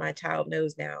 Someone that my child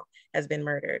knows now has been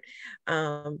murdered.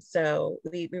 So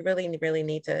we really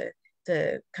need to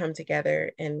come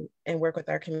together and work with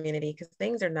our community, because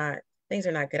things are not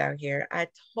good out here. I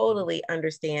totally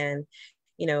understand,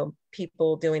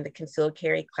 people doing the concealed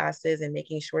carry classes and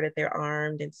making sure that they're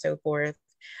armed and so forth.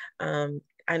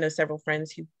 I know several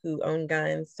friends who own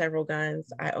guns, several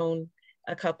guns. I own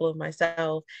a couple of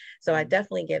myself. So I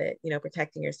definitely get it,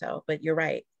 protecting yourself, but you're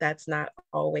right. That's not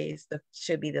always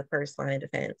should be the first line of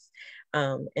defense.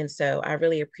 And so I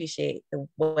really appreciate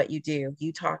what you do.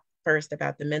 You talk first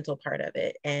about the mental part of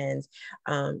it, and,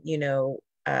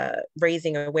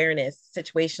 raising awareness,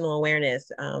 situational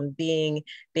awareness,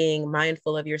 being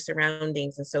mindful of your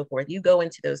surroundings and so forth. You go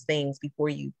into those things before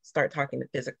you start talking the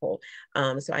physical.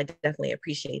 So I definitely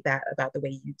appreciate that about the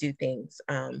way you do things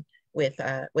with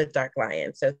Dark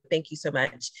Lion. So thank you so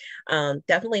much.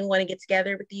 Definitely want to get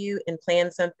together with you and plan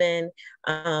something.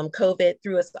 COVID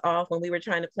threw us off when we were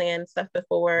trying to plan stuff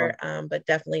before, but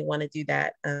definitely want to do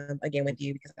that again with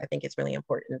you, because I think it's really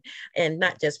important, and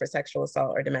not just for Sexual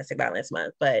Assault or Domestic Violence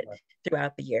Month, but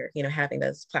throughout the year, having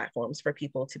those platforms for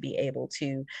people to be able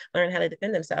to learn how to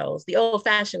defend themselves the old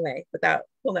fashioned way without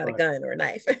pulling out a gun or a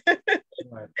knife.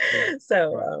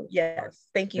 So yes,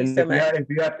 thank you so much. If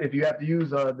you have to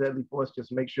use deadly force,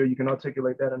 just make sure you can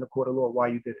articulate that in the court of law why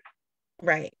you did it.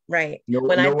 Right. Know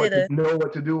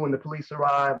what to do when the police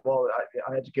arrive. Well,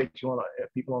 I educate you on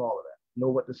people on all of that. Know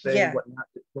what to say,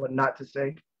 what not to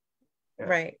say.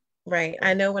 Yeah. Right.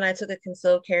 I know when I took a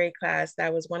concealed carry class,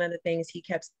 that was one of the things he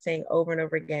kept saying over and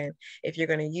over again. If you're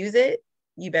going to use it,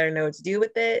 you better know what to do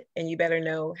with it, and you better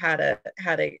know how to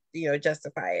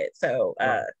justify it. So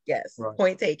yes,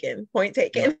 point taken.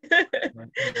 That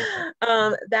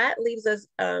leads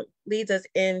us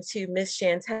into Miss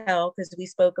Chantel, because we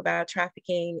spoke about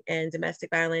trafficking and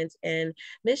domestic violence, and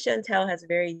Miss Chantel has a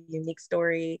very unique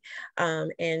story,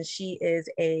 and she is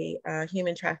a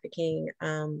human trafficking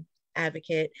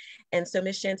advocate. And so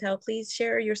Miss Chantel, please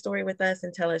share your story with us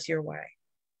and tell us your why.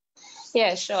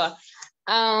 Yeah, sure.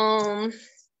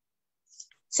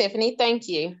 Tiffany, thank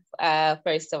you,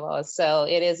 first of all. So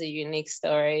it is a unique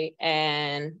story,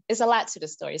 and it's a lot to the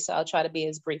story, so I'll try to be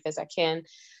as brief as I can.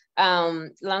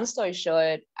 Long story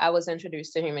short, I was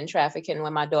introduced to human trafficking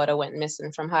when my daughter went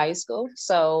missing from high school.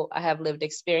 So I have lived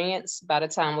experience. By the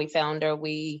time we found her,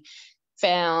 we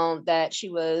found that she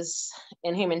was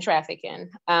in human trafficking.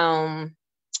 I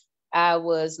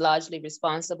was largely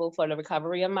responsible for the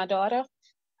recovery of my daughter.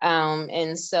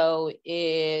 And so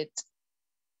it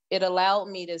allowed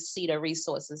me to see the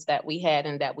resources that we had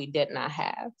and that we did not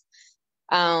have.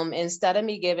 Instead of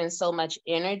me giving so much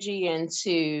energy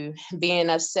into being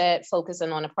upset,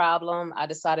 focusing on the problem, I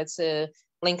decided to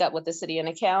link up with the city and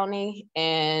the county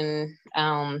and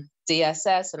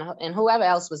DSS and whoever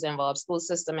else was involved, school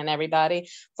system and everybody,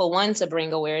 for one, to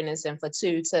bring awareness, and for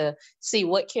two, to see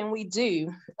what can we do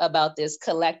about this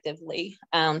collectively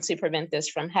to prevent this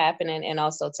from happening, and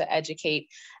also to educate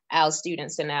our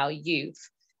students and our youth.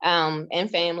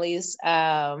 And families.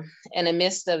 In the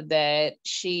midst of that,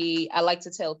 I like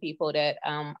to tell people that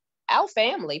our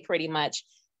family pretty much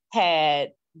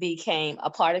became a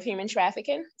part of human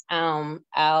trafficking.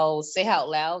 I'll say out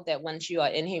loud that once you are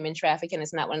in human trafficking,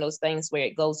 it's not one of those things where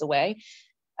it goes away.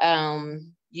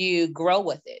 You grow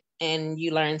with it and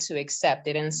you learn to accept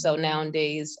it. And so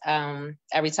nowadays,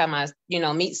 every time I,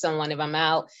 meet someone, if I'm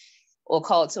out or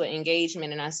called to an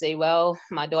engagement and I say, well,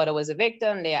 my daughter was a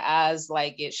victim, their eyes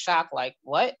get shocked, like,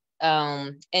 what?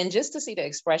 And just to see the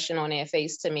expression on their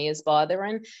face, to me, is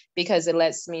bothering, because it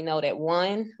lets me know that,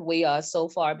 one, we are so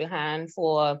far behind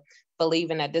for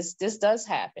believing that this does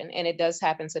happen, and it does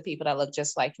happen to people that look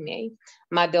just like me.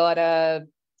 My daughter,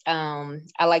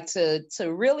 I like to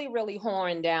really, really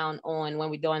horn down on, when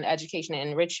we're doing education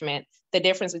and enrichment, the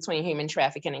difference between human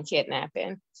trafficking and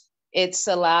kidnapping. It's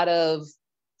a lot of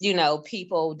you know,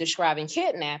 people describing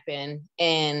kidnapping,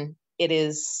 and it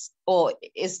is, or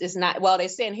it's not, well, they're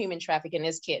saying human trafficking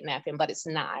is kidnapping, but it's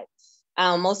not.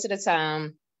 Most of the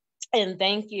time, and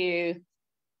thank you,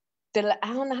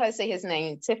 I don't know how to say his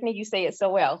name. Tiffany, you say it so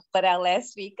well, but our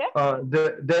last speaker.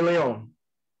 De Leon.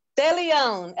 De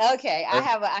Leon. Okay, I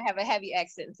have a heavy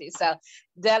accent too. So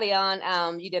De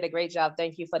Leon, you did a great job.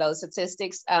 Thank you for those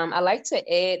statistics. I like to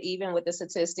add, even with the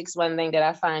statistics, one thing that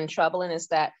I find troubling is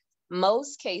that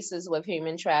most cases with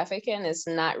human trafficking is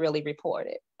not really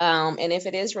reported. And if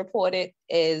it is reported,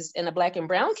 is in the Black and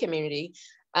Brown community.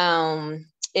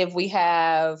 If we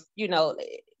have, you know,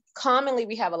 commonly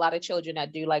we have a lot of children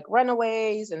that do like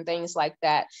runaways and things like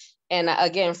that. And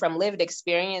again, from lived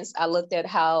experience, I looked at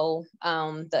how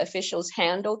the officials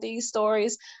handled these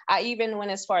stories. I even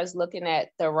went as far as looking at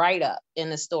the write-up in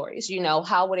the stories. You know,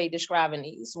 how were they describing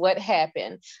these? What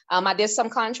happened? I did some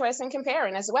contrast and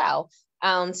comparing as well,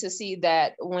 to see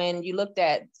that when you looked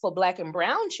at for Black and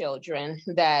Brown children,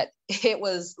 that it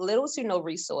was little to no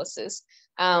resources.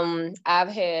 I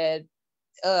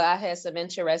had some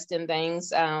interesting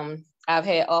things. I've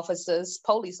had officers,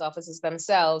 police officers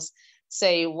themselves,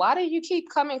 say, why do you keep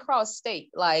coming cross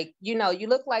state? Like, you know, you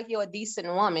look like you're a decent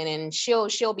woman and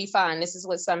she'll be fine. This is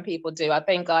what some people do. I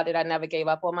thank God that I never gave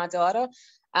up on my daughter.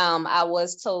 I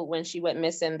was told when she went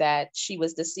missing that she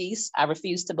was deceased. I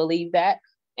refused to believe that.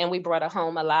 And we brought her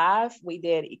home alive. We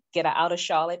did get her out of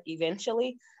Charlotte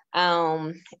eventually.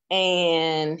 And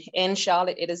in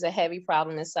Charlotte, it is a heavy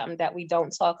problem. It's something that we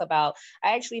don't talk about.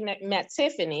 I actually met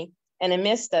Tiffany in the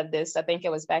midst of this. I think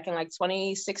it was back in like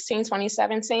 2016,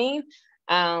 2017.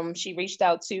 She reached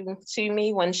out to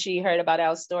me when she heard about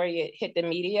our story. It hit the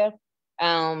media,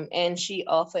 and she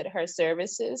offered her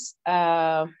services.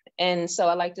 And so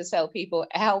I like to tell people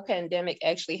how pandemic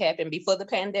actually happened before the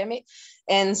pandemic.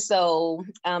 And so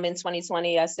in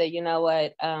 2020, I said, you know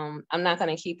what, I'm not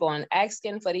going to keep on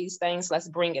asking for these things. Let's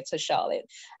bring it to Charlotte.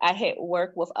 I had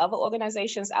worked with other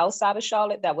organizations outside of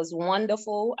Charlotte. That was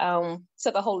wonderful.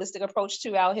 Took a holistic approach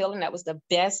to our healing. That was the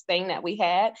best thing that we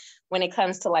had when it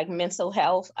comes to like mental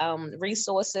health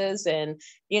resources. And,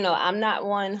 you know, I'm not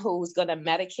one who's going to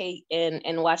medicate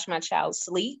and watch my child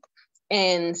sleep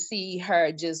and see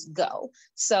her just go.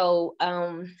 So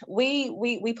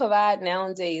we provide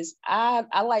nowadays,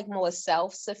 I like more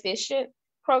self-sufficient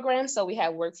programs. So we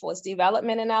have workforce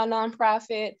development in our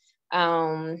nonprofit.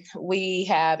 We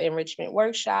have enrichment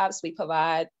workshops. We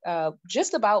provide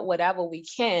just about whatever we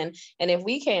can. And if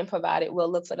we can't provide it,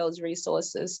 we'll look for those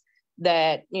resources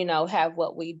that, you know, have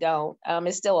what we don't.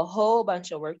 It's still a whole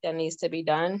bunch of work that needs to be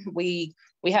done. We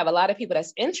have a lot of people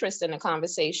that's interested in the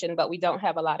conversation, but we don't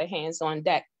have a lot of hands on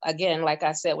deck. Again, like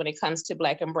I said, when it comes to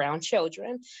Black and Brown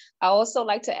children. I also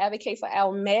like to advocate for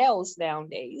our males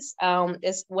nowadays.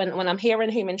 It's when I'm hearing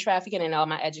human trafficking in all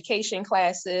my education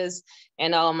classes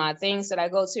and all my things that I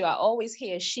go to, I always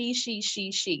hear she,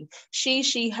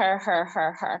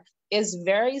 her. It's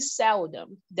very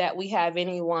seldom that we have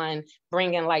anyone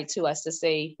bringing light to us to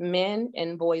say men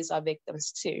and boys are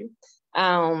victims too.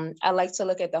 I like to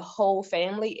look at the whole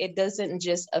family. It doesn't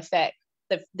just affect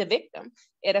the victim.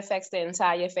 It affects the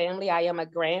entire family. I am a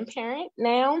grandparent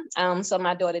now. So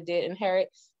my daughter did inherit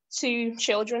 2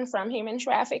 children from human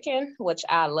trafficking, which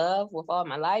I love with all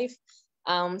my life.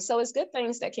 So it's good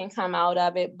things that can come out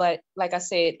of it. But like I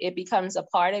said, it becomes a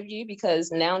part of you, because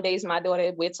nowadays my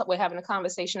daughter, we're having a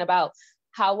conversation about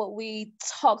how would we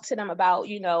talk to them about,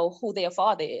 you know, who their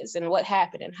father is and what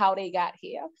happened and how they got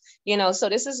here, you know. So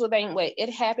this is the thing where it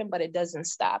happened, but it doesn't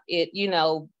stop it, you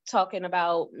know. Talking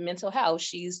about mental health,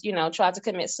 she's, you know, tried to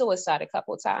commit suicide a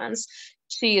couple of times.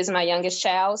 She is my youngest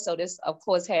child, so this of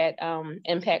course had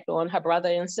impact on her brother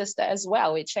and sister as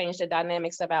well. It changed the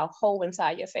dynamics of our whole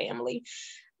entire family.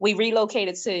 We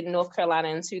relocated to North Carolina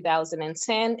in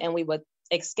 2010, and we were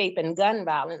escaping gun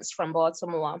violence from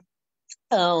Baltimore.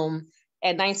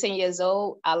 At 19 years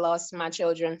old, I lost my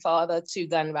children's father to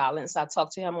gun violence. I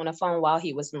talked to him on the phone while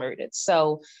he was murdered.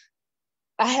 So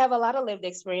I have a lot of lived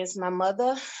experience. My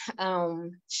mother,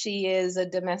 she is a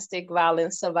domestic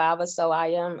violence survivor. So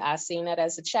I seen that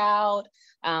as a child,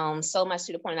 so much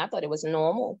to the point I thought it was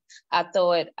normal. I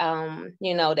thought,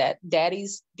 you know, that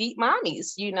daddies beat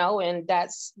mommies, you know, and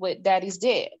that's what daddies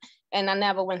did. And I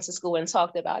never went to school and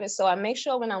talked about it. So I make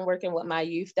sure when I'm working with my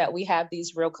youth that we have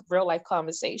these real life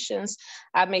conversations.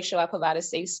 I make sure I provide a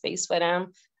safe space for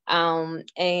them.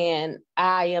 And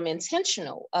I am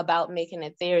intentional about making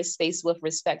it their space with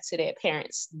respect to their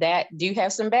parents. That do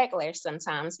have some backlash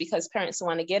sometimes because parents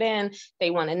want to get in, they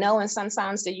want to know. And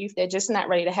sometimes the youth, they're just not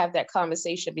ready to have that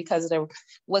conversation because of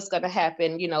what's going to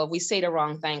happen, if we say the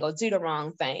wrong thing or do the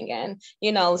wrong thing. And,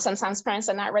 sometimes parents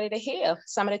are not ready to hear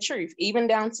some of the truth, even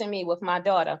down to me with my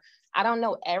daughter. I don't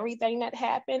know everything that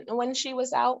happened when she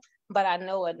was out, but I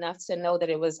know enough to know that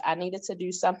I needed to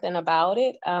do something about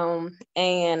it.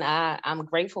 And I'm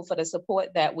grateful for the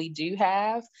support that we do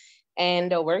have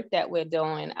and the work that we're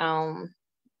doing.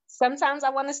 Sometimes I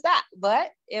want to stop, but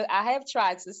I have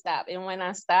tried to stop. And when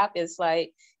I stop, it's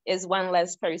one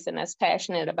less person that's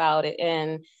passionate about it.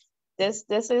 And this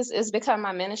is become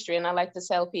my ministry. And I like to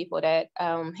tell people that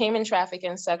human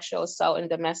trafficking, sexual assault, and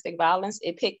domestic violence,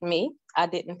 it picked me. I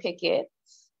didn't pick it.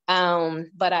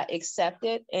 But I accept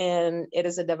it, and it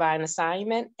is a divine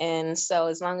assignment. And so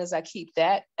as long as I keep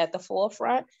that at the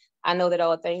forefront, I know that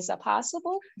all things are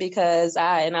possible because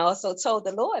I also told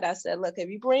the Lord, I said, look,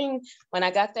 when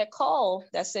I got that call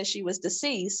that said she was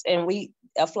deceased and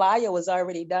a flyer was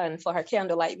already done for her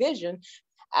candlelight vision,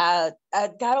 I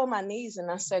got on my knees and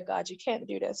I said, God, you can't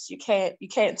do this. You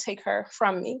can't take her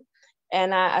from me.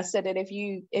 And I said that if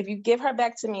you give her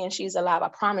back to me and she's alive, I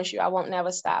promise you, I won't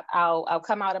never stop. I'll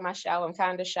come out of my shell. I'm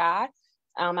kind of shy.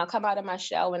 I'll come out of my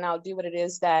shell and I'll do what it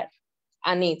is that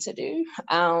I need to do.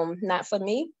 Not for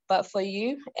me, but for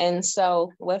you. And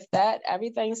so with that,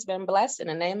 everything's been blessed. And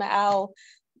the name of our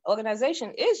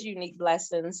organization is Unique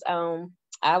Blessings.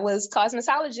 I was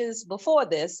cosmetologist before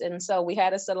this. And so we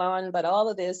had a salon, but all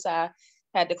of this, I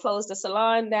had to close the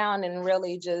salon down and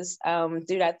really just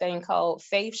do that thing called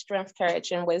faith, strength,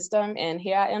 courage, and wisdom. And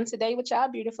here I am today with y'all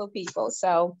beautiful people.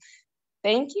 So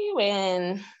thank you.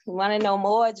 And you want to know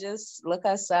more, just look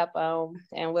us up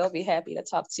and we'll be happy to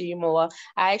talk to you more.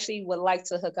 I actually would like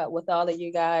to hook up with all of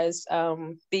you guys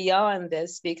beyond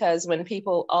this, because when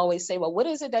people always say, well, what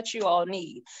is it that you all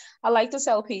need? I like to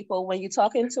tell people when you're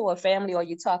talking to a family or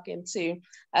you're talking to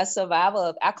a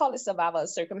survivor, I call it survivor of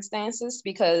circumstances,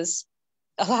 because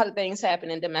a lot of things happen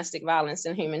in domestic violence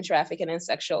and human trafficking and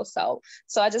sexual assault.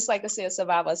 So I just like to say a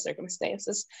survivor of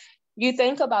circumstances. You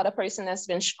think about a person that's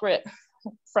been stripped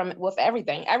with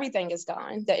everything is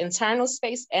gone, the internal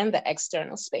space and the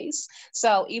external space.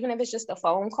 So even if it's just a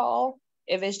phone call,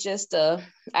 if it's just I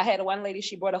had one lady,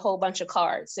 she brought a whole bunch of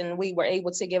cards and we were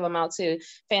able to give them out to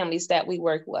families that we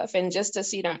work with. And just to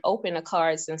see them open the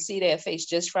cards and see their face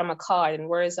just from a card and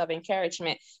words of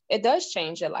encouragement, it does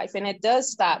change your life. And it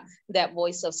does stop that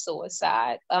voice of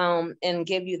suicide and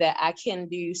give you that I can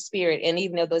do spirit. And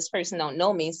even though this person don't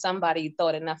know me, somebody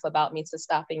thought enough about me to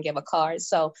stop and give a card.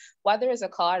 So whether it's a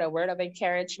card, a word of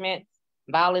encouragement,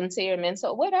 volunteer,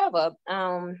 mentor, whatever,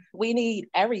 we need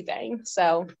everything.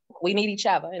 So we need each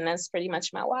other. And that's pretty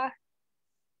much my why.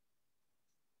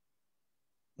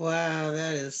 Wow,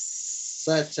 that is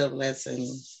such a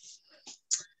blessing.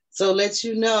 So let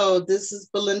you know, this is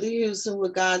Belinda Houston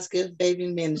with God's Gift Baby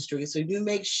Ministry. So you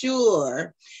make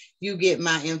sure you get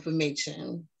my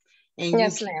information and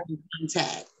yes, you ma'am. keep in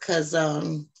contact, because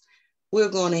we're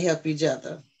going to help each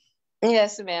other.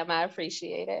 Yes, ma'am. I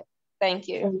appreciate it. Thank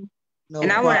you. No and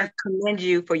problem. I want to commend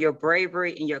you for your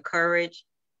bravery and your courage.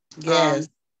 Yes.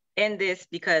 In this,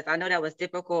 because I know that was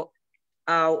difficult.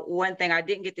 One thing I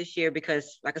didn't get to share,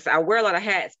 because like I said, I wear a lot of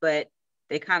hats, but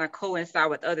they kind of coincide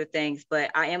with other things.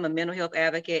 But I am a mental health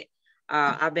advocate.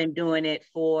 I've been doing it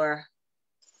for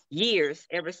years,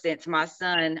 ever since my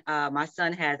son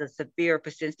has a severe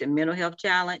persistent mental health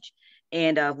challenge,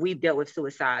 and we've dealt with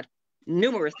suicide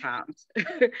numerous times.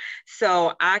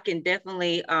 So I can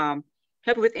definitely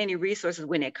help with any resources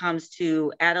when it comes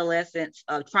to adolescents,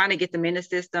 trying to get them in the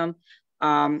system,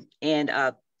 and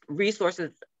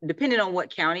resources, depending on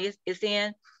what county it's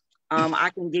in.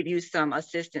 I can give you some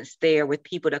assistance there with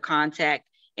people to contact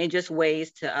and just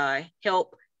ways to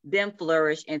help them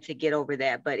flourish and to get over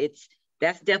that. But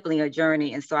that's definitely a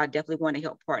journey. And so I definitely want to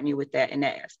help partner you with that in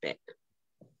that aspect.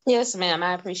 Yes, ma'am.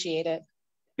 I appreciate it.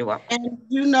 You're welcome. And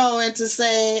and to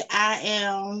say I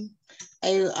am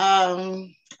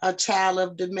a child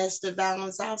of domestic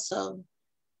violence also.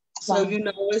 So,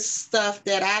 it's stuff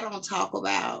that I don't talk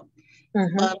about.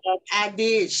 Mm-hmm. But I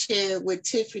did share with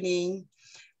Tiffany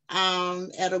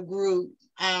at a group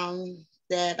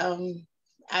that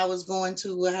I was going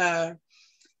to with her.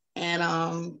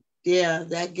 And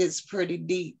that gets pretty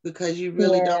deep, because you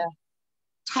really don't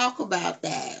talk about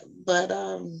that. But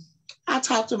I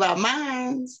talked about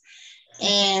mine,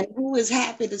 and who is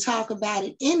happy to talk about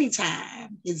it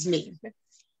anytime is me.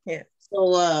 Yeah.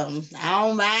 So I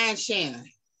don't mind sharing.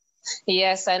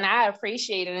 Yes, and I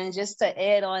appreciate it. And just to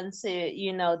add on to,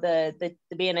 the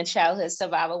being a childhood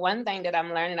survivor, one thing that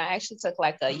I'm learning, I actually took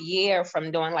like a year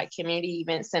from doing like community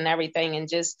events and everything, and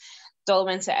just dove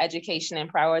into education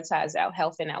and prioritize our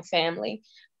health and our family.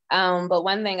 But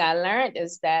one thing I learned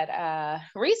is that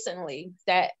recently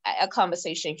that a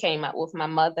conversation came up with my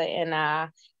mother and I,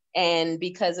 and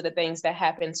because of the things that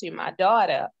happened to my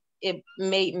daughter, it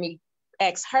made me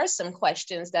ask her some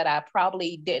questions that I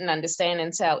probably didn't understand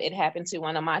until it happened to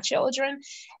one of my children.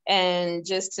 And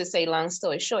just to say, long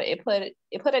story short, it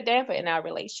put a damper in our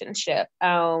relationship.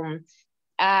 And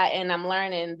I'm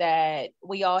learning that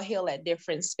we all heal at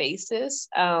different spaces.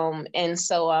 And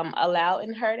so I'm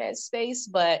allowing her that space,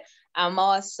 but I'm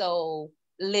also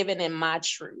living in my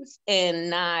truth and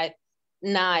not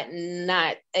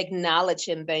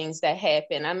acknowledging things that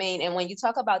happen. I mean, and when you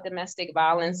talk about domestic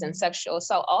violence and sexual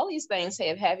assault, all these things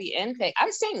have heavy impact.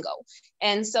 I'm single.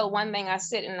 And so one thing I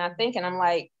sit and I think, and I'm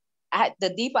like,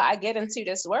 the deeper I get into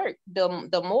this work,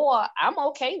 the more I'm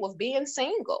okay with being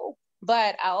single.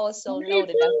 But I also know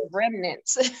that that's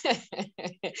remnants.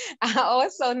 I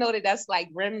also know that that's like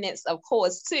remnants, of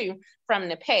course, too, from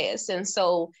the past. And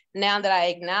so now that I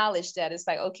acknowledge that, it's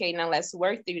like, okay, now let's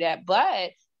work through that.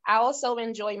 But I also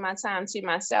enjoy my time to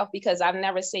myself because I've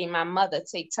never seen my mother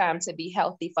take time to be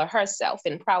healthy for herself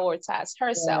and prioritize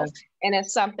herself. Yeah. And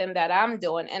it's something that I'm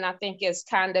doing. And I think it's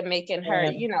kind of making her,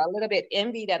 a little bit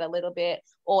envy that a little bit,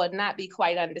 or not be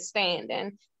quite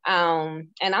understanding. And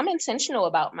I'm intentional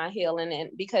about my healing,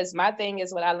 and because my thing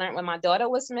is what I learned when my daughter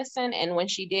was missing, and when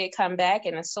she did come back,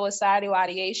 and the suicidal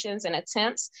ideations and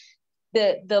attempts,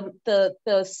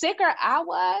 the sicker I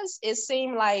was, it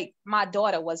seemed like my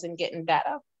daughter wasn't getting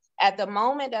better. At the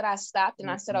moment that I stopped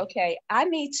and I said, okay, I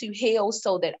need to heal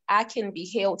so that I can be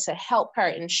healed to help her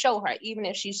and show her, even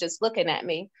if she's just looking at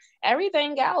me,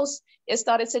 everything else, it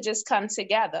started to just come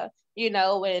together,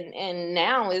 and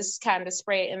now it's kind of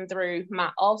spreading through my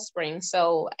offspring.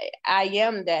 So I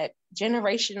am that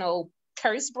generational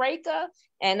curse breaker,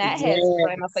 and that has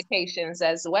ramifications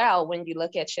as well when you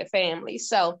look at your family.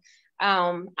 So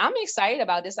I'm excited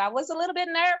about this. I was a little bit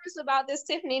nervous about this,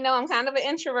 Tiffany. I'm kind of an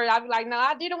introvert. I'd be like, no,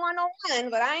 I did a one-on-one,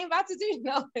 but I ain't about to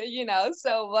do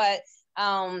so, but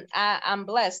I'm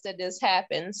blessed that this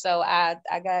happened. So I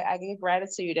give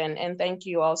gratitude and thank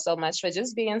you all so much for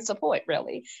just being support,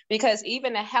 really, because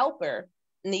even a helper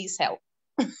needs help.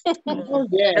 Oh,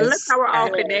 yes. And look how we're all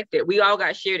connected. We all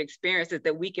got shared experiences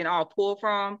that we can all pull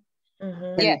from.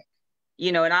 Yeah.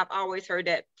 And I've always heard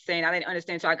that saying, I didn't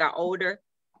understand until I got older.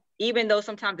 Even though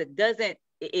sometimes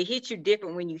it hits you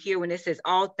different when you hear when it says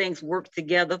all things work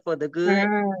together for the good.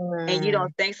 And you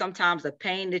don't think sometimes the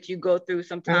pain that you go through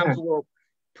sometimes will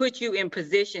put you in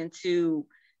position to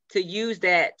use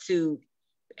that to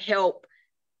help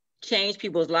change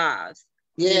people's lives.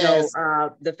 Yes.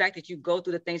 The fact that you go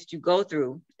through the things that you go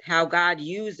through, how God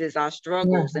uses our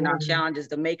struggles and our challenges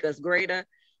to make us greater.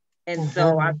 And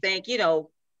so I think,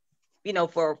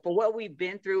 for what we've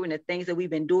been through and the things that we've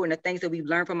been doing, the things that we've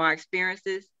learned from our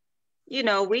experiences,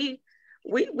 we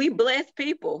bless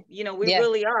people. We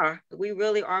really are. We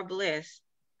really are blessed.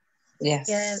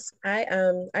 Yes.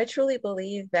 I truly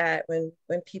believe that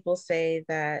when people say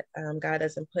that God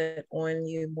doesn't put on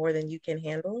you more than you can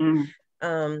handle,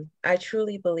 I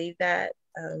truly believe that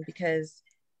because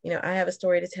I have a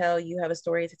story to tell, you have a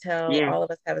story to tell, all of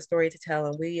us have a story to tell,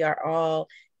 and we are all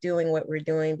doing what we're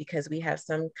doing because we have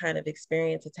some kind of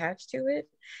experience attached to it.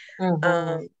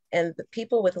 And the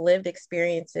people with lived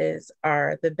experiences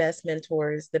are the best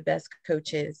mentors, the best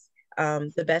coaches,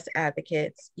 the best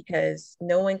advocates, because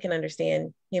no one can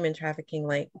understand human trafficking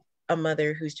like a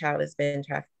mother whose child has been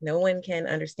trafficked. No one can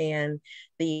understand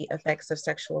the effects of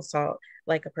sexual assault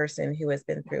like a person who has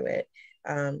been through it.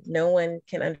 No one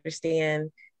can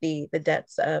understand the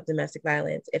depths of domestic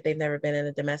violence if they've never been in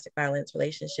a domestic violence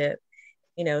relationship.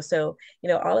 So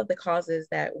all of the causes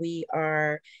that we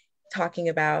are talking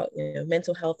about,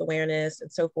 mental health awareness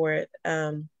and so forth,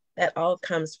 that all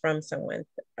comes from someone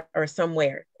or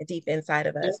somewhere deep inside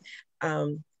of us.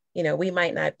 We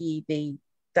might not be the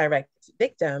direct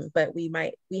victim, but we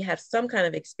have some kind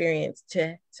of experience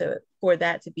for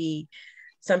that to be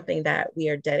something that we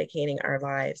are dedicating our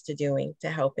lives to doing, to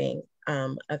helping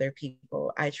other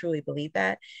people. I truly believe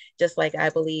that. Just like I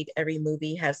believe every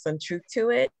movie has some truth to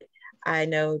it, I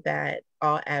know that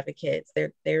all advocates,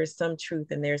 there's some truth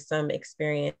and there's some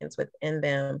experience within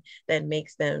them that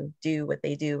makes them do what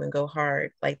they do and go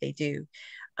hard like they do.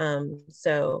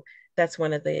 So that's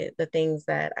one of the things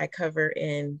that I cover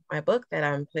in my book that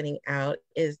I'm putting out,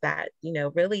 is that,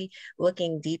 really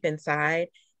looking deep inside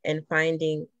and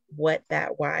finding what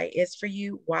that why is for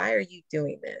you. Why are you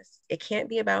doing this? It can't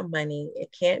be about money.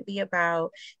 It can't be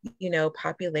about,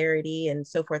 popularity and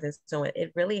so forth and so on.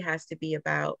 It really has to be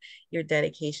about your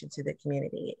dedication to the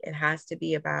community. It has to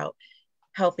be about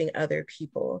helping other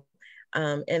people.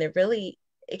 And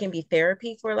it can be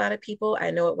therapy for a lot of people.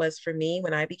 I know it was for me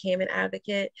when I became an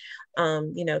advocate,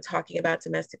 talking about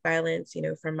domestic violence,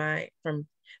 from my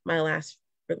last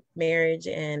marriage,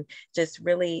 and just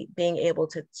really being able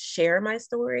to share my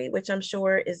story, which I'm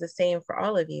sure is the same for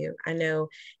all of you. I know,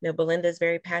 Belinda's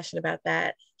very passionate about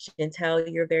that.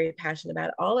 Chantel, you're very passionate about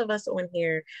it. All of us on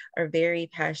here are very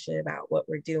passionate about what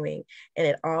we're doing, and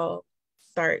it all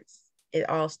starts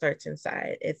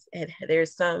inside.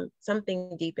 There's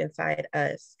something deep inside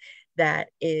us that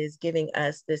is giving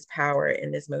us this power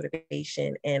and this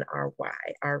motivation and our why,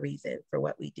 our reason for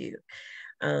what we do.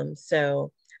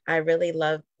 So I really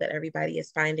love that everybody is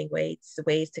finding ways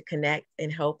to connect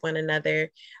and help one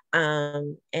another.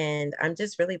 And I'm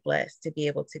just really blessed to be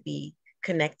able to be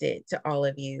connected to all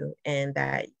of you, and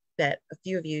that a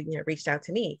few of you, reached out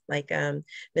to me, like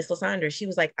Miss Lysandra. She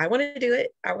was like, I want to do it.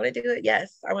 I want to do it.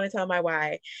 Yes, I want to tell my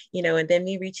why, and then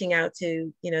me reaching out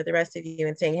to, the rest of you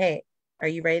and saying, hey, are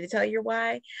you ready to tell your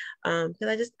why?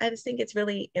 Because I just think it's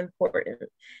really important,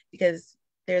 because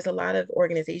there's a lot of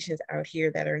organizations out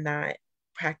here that are not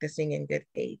practicing in good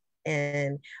faith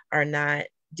and are not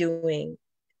doing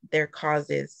their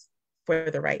causes for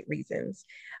the right reasons.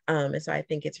 And so I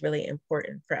think it's really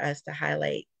important for us to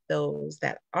highlight those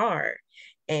that are.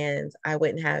 And I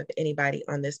wouldn't have anybody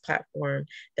on this platform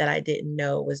that I didn't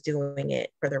know was doing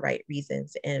it for the right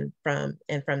reasons and from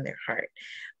their heart.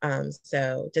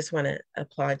 So just want to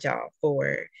applaud y'all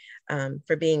for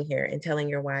being here and telling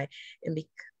your why. And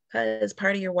because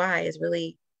part of your why is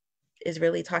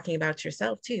really talking about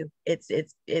yourself too.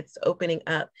 It's opening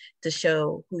up to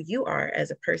show who you are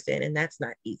as a person, and that's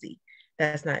not easy.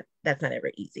 That's not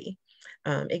ever easy.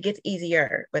 It gets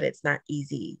easier, but it's not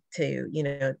easy to,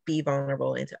 be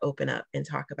vulnerable and to open up and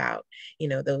talk about,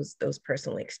 those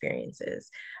personal experiences,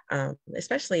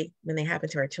 especially when they happen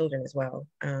to our children as well.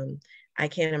 I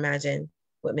can't imagine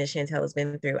what Miss Chantel has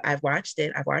been through. I've watched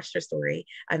it. I've watched her story.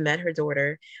 I've met her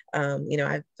daughter.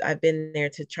 I've been there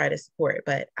to try to support,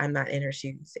 but I'm not in her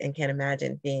shoes and can't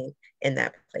imagine being in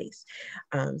that place.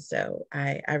 So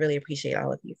I really appreciate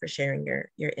all of you for sharing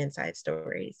your inside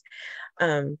stories.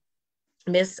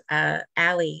 Miss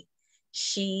Allie,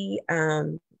 she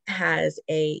has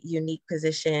a unique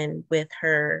position with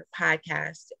her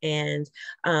podcast and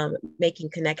making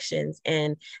connections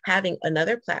and having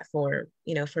another platform,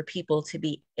 for people to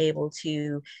be able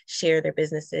to share their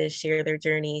businesses, share their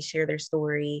journey, share their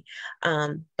story.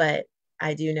 But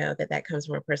I do know that comes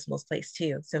from a personal place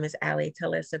too. So Miss Allie,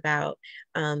 tell us about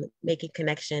making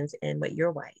connections and what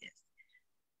your why is.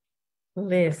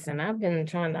 Listen, I've been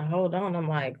trying to hold on. I'm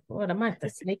like, what, I might have to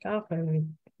sneak off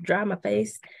and dry my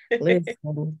face.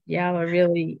 Listen, y'all are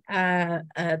really,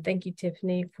 thank you,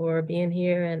 Tiffany, for being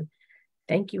here. And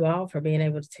thank you all for being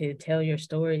able to tell your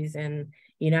stories. And,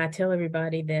 I tell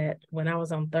everybody that when I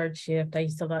was on third shift, I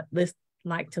used to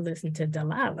like to listen to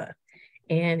Delilah.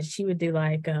 And she would do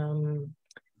like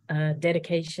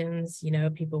dedications,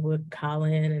 people would call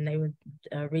in and they would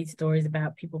read stories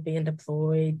about people being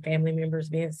deployed, family members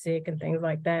being sick and things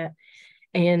like that.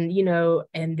 And,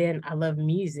 and then I love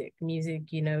music. Music,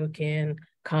 can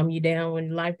calm you down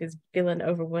when life is feeling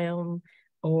overwhelmed,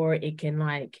 or it can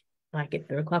like at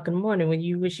 3 o'clock in the morning when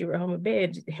you wish you were home in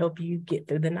bed, help you get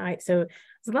through the night. So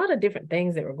there's a lot of different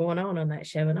things that were going on that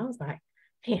show. And I was like,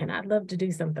 man, I'd love to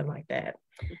do something like that.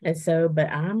 And so, but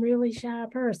I'm a really shy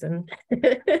person.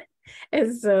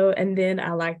 And then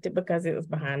I liked it because it was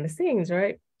behind the scenes,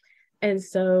 right? And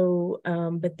so,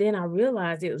 but then I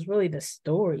realized it was really the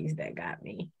stories that got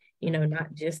me,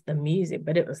 not just the music,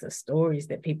 but it was the stories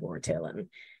that people were telling,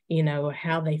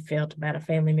 how they felt about a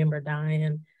family member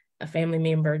dying, a family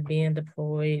member being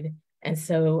deployed. And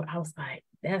so I was like,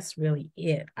 that's really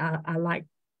it. I like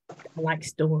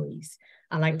stories.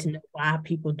 I like to know why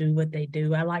people do what they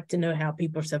do. I like to know how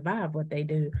people survive what they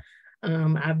do.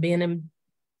 I've been in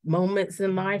moments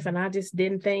in life and I just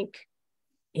didn't think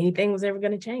anything was ever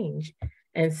going to change.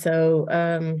 And so,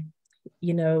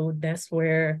 that's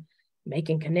where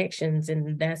making connections,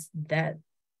 and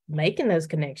making those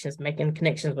connections, making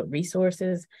connections with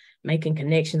resources, making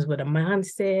connections with a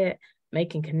mindset,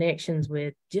 making connections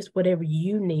with just whatever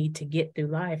you need to get through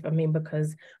life. I mean,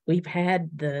 because we've had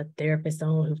the therapists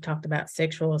on who've talked about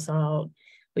sexual assault.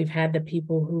 We've had the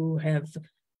people who have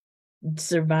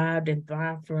survived and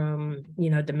thrived from,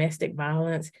 domestic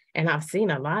violence. And I've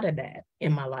seen a lot of that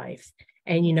in my life.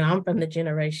 And, you know, I'm from the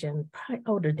generation, probably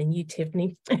older than you,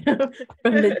 Tiffany, from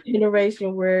the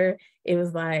generation where it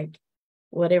was like,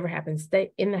 whatever happens,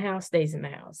 stay in the house, stays in the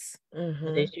house.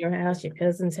 Whether it's your house, your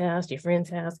cousin's house, your friend's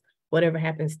house, whatever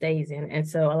happens stays in. And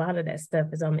so a lot of that stuff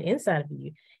is on the inside of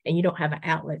you, and you don't have an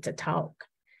outlet to talk.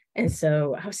 And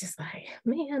so I was just like,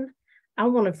 man, I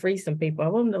want to free some people. I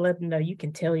want them to let them know you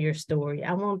can tell your story.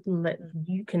 I want them to let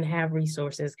you can have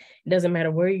resources. It doesn't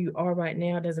matter where you are right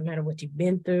now. It doesn't matter what you've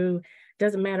been through. It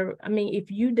doesn't matter. I mean,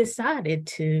 if you decided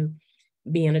to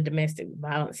be in a domestic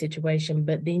violence situation,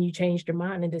 but then you changed your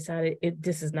mind and decided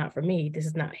this is not for me. This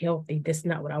is not healthy. This is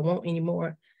not what I want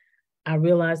anymore. I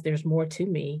realize there's more to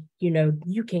me. You know,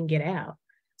 you can get out.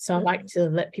 So I like to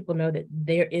let people know that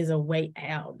there is a way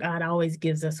out. God always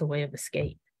gives us a way of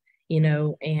escape, you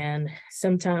know, and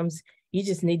sometimes you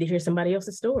just need to hear somebody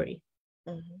else's story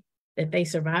that they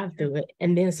survived through it.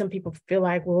 And then some people feel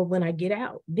like, well, when I get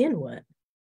out, then what?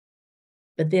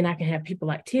 But then I can have people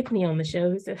like Tiffany on the show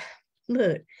who said,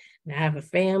 look, I have a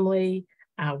family,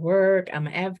 I work, I'm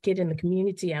an advocate in the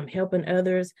community, I'm helping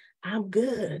others, I'm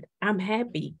good, I'm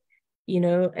happy, you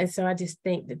know? And so I just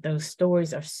think that those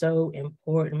stories are so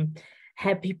important.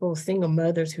 Had people, single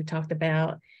mothers who talked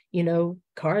about, you know,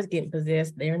 cars getting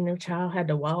possessed, their and their child had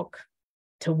to walk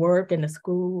to work and to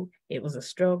school. It was a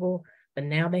struggle, but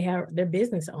now they're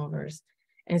business owners.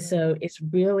 And so it's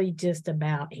really just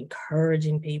about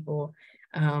encouraging people,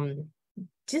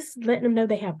 just letting them know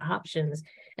they have options.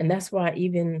 And that's why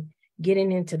even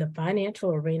getting into the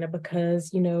financial arena,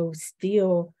 because, you know,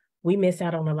 still we miss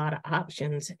out on a lot of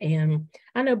options. And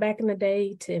I know back in the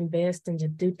day to invest and to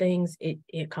do things,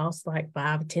 it costs like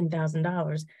 $5,000,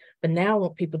 $10,000. But now I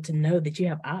want people to know that you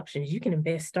have options. You can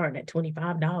invest starting at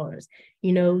 $25.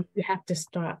 You know, you have to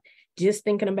start just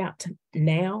thinking about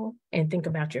now and think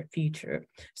about your future.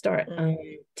 Start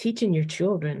teaching your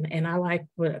children. And I like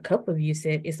what a couple of you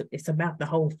said, it's about the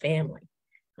whole family,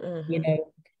 you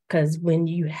know, because when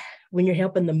you're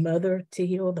helping the mother to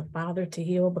heal, the father to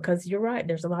heal, because you're right,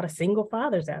 there's a lot of single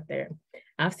fathers out there.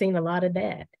 I've seen a lot of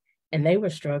that, and they were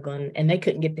struggling and they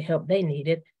couldn't get the help they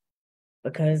needed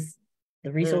because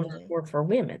the resources were for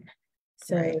women.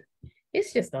 So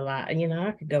it's just a lot, you know,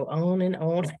 I could go on and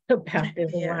on about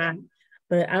this why,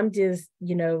 but I'm just,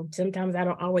 you know, sometimes I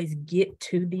don't always get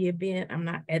to the event. I'm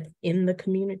not in the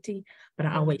community, but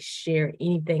I always share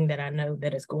anything that I know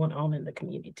that is going on in the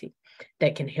community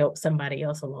that can help somebody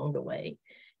else along the way.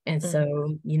 And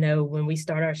so, you know, when we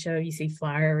start our show, you see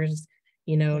flyers,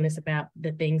 you know, and it's about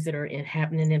the things that are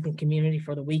happening in the community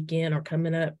for the weekend or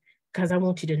coming up, because I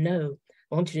want you to know.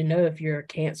 I want you to know if you're a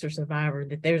cancer survivor,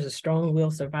 that there's a strong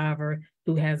will survivor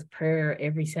who has prayer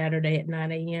every Saturday at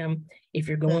 9 a.m. If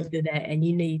you're going through that and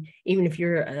you need, even if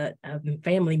you're a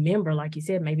family member, like you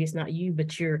said, maybe it's not you,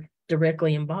 but you're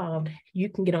directly involved, you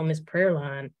can get on this prayer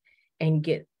line and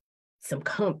get some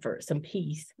comfort, some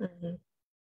peace.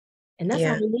 And that's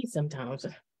all we need sometimes.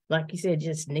 Like you said,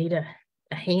 just need a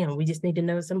hand. We just need to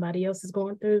know somebody else is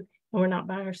going through and we're not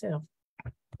by ourselves.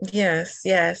 Yes.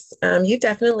 You've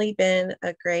definitely been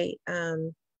a great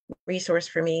resource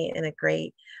for me and a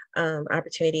great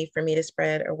opportunity for me to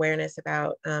spread awareness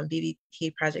about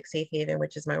BBP Project Safe Haven,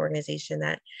 which is my organization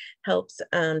that helps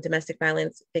domestic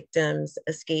violence victims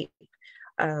escape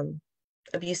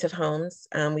abusive homes.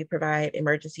 We provide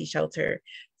emergency shelter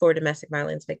for domestic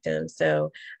violence victims.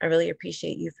 So I really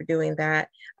appreciate you for doing that.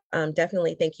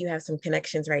 Definitely think you have some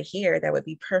connections right here that would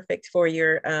be perfect for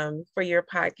your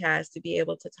podcast to be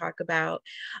able to talk about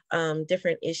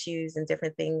different issues and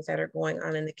different things that are going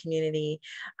on in the community.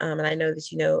 And I know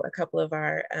that you know a couple of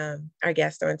our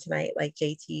guests on tonight, like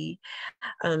JT.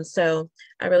 So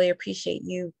I really appreciate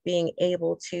you being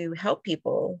able to help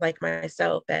people like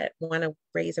myself that want to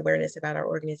raise awareness about our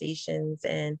organizations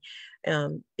and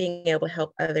being able to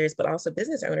help others, but also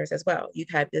business owners as well. You've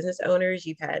had business owners,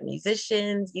 you've had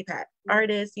musicians, you've had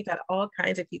artists, you've had all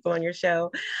kinds of people on your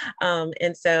show.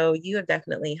 And so you have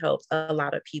definitely helped a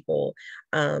lot of people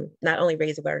not only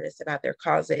raise awareness about their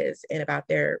causes and about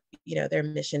their, you know, their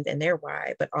missions and their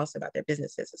why, but also about their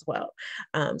businesses as well.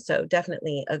 So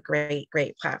definitely a great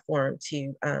platform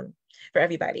to for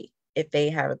everybody. If they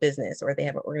have a business or they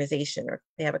have an organization or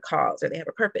they have a cause or they have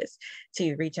a purpose,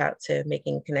 to reach out to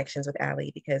making connections with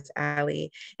Allie, because Allie,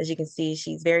 as you can see,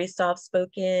 she's very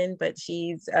soft-spoken, but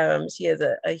she has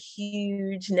a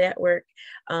huge network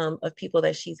of people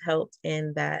that she's helped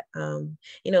and that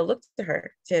you know, look to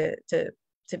her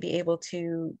to be able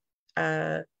to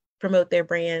promote their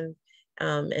brand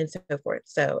and so forth.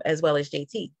 So, as well as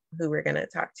JT, who we're going to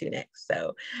talk to next.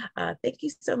 So thank you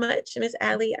so much, Miss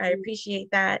Allie. I appreciate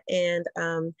that. And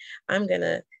I'm going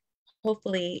to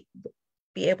hopefully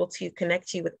be able to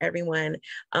connect you with everyone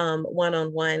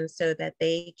one-on-one so that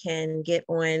they can get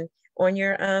on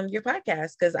your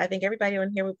podcast, because I think everybody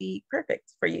on here would be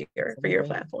perfect for your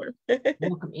platform.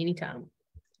 Welcome anytime.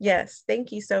 Yes,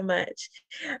 thank you so much.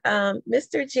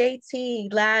 Mr.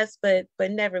 JT, last but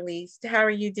never least, how are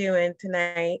you doing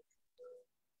tonight?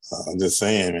 I'm just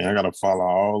saying, man, I gotta follow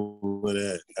all of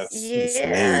that. It's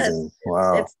amazing.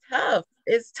 Wow.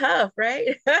 It's tough,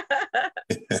 right?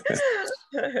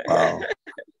 Wow.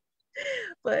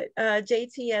 But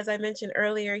JT, as I mentioned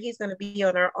earlier, he's going to be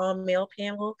on our all-male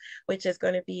panel, which is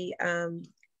going to be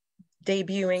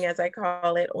debuting, as I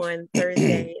call it, on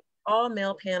Thursday.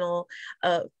 All-male panel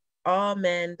of all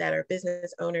men that are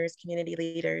business owners, community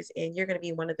leaders, and you're going to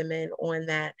be one of the men on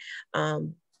that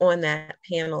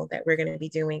panel that we're going to be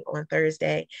doing on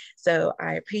Thursday. So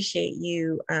I appreciate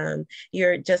you.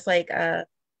 You're just like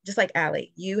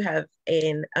Allie. You have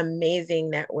an amazing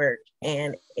network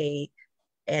and a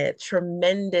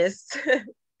tremendous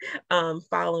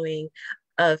following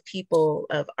of people,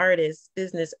 of artists,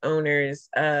 business owners,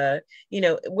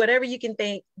 whatever you can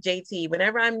think, JT.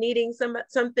 Whenever I'm needing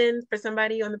something for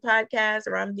somebody on the podcast,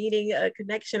 or I'm needing a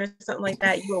connection or something like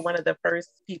that, you are one of the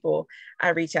first people I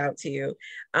reach out to.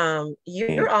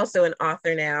 You're also an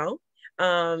author now.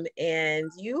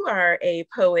 And you are a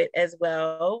poet as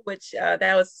well, which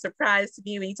that was a surprise to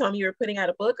me when you told me you were putting out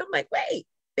a book. I'm like, wait,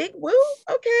 big woo,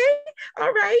 okay,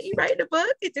 all right, you writing a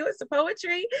book, you're doing some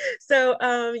poetry. So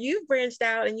you've branched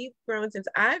out and you've grown since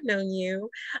I've known you.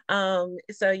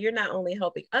 So you're not only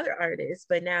helping other artists,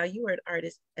 but now you are an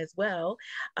artist as well.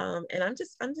 And I'm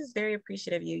just very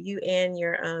appreciative of you and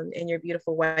your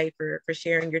beautiful wife for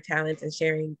sharing your talents and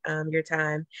sharing your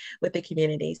time with the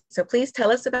community. So please tell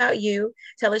us about you,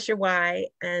 tell us your why,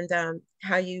 and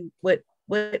what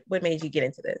made you get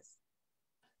into this.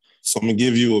 So I'm gonna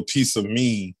give you a piece of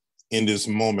me in this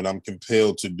moment. I'm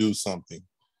compelled to do something.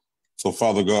 So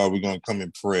Father God, we're gonna come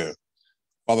in prayer.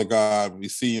 Father God, we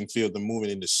see and feel the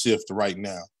movement and the shift right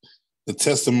now. The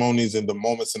testimonies and the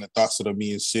moments and the thoughts that are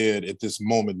being shared at this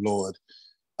moment, Lord,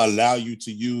 allow you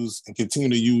to use and continue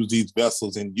to use these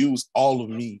vessels and use all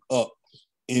of me up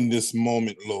in this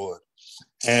moment, Lord.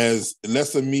 As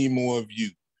less of me, more of you.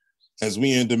 As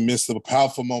we in the midst of a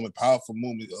powerful moment,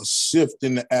 a shift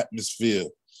in the atmosphere.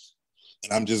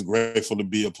 And I'm just grateful to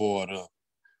be a part of.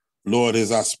 Lord,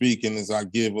 as I speak and as I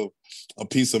give a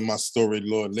piece of my story,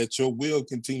 Lord, let your will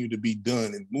continue to be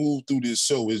done and move through this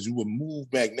show as you will move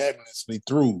magnanimously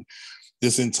through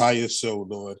this entire show,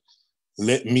 Lord.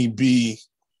 Let me be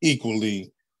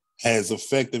equally as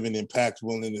effective and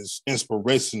impactful and as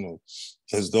inspirational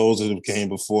as those that came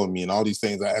before me. And all these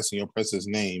things I ask in your precious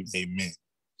name, amen.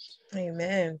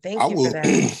 Amen. Thank you for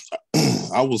that.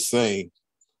 I will say,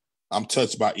 I'm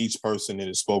touched by each person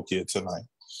that spoke here tonight.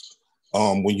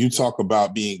 When you talk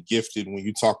about being gifted, when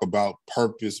you talk about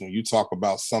purpose, when you talk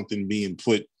about something being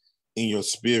put in your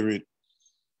spirit,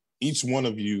 each one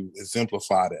of you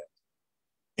exemplify that.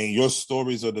 And your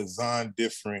stories are designed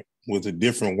different with a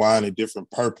different why and a different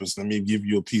purpose. Let me give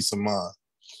you a peace of mind.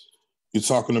 You're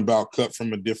talking about cut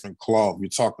from a different cloth. You're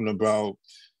talking about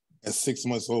at 6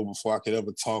 months old, before I could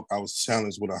ever talk, I was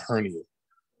challenged with a hernia.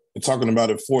 We're talking about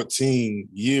at 14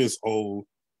 years old,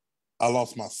 I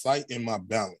lost my sight and my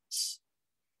balance.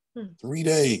 3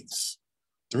 days,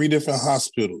 3 different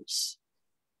hospitals.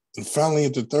 And finally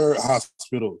at the third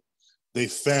hospital, they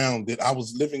found that I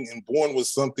was living and born with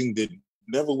something that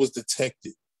never was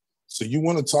detected. So you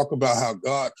want to talk about how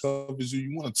God covers you.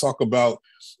 You want to talk about,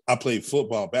 I played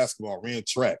football, basketball, ran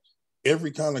track,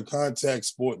 every kind of contact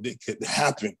sport that could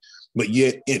happen. But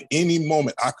yet at any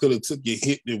moment, I could have took a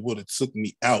hit that would have took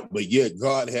me out. But yet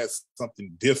God has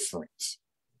something different.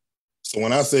 So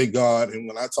when I say God and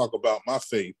when I talk about my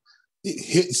faith, it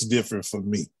hits different for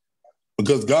me.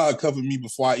 Because God covered me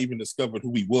before I even discovered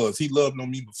who he was. He loved on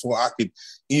me before I could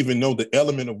even know the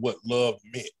element of what love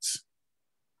meant.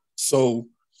 So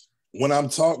when I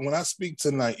speak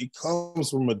tonight, it comes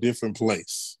from a different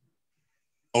place.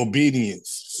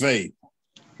 Obedience, faith,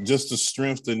 just the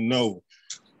strength to know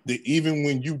that even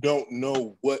when you don't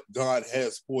know what God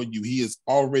has for you, he has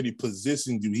already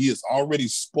positioned you. He has already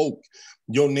spoke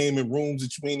your name in rooms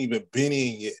that you ain't even been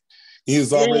in yet. He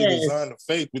has already designed a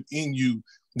faith within you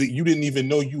that you didn't even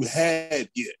know you had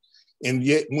yet. And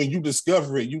yet when you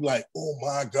discover it, you like, oh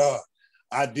my God,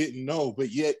 I didn't know.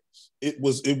 But yet it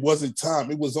wasn't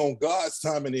time. It was on God's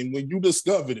time. And then when you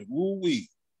discovered it,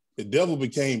 the devil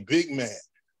became big man.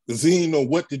 Because he didn't know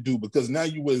what to do, because now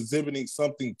you were exhibiting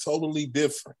something totally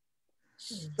different.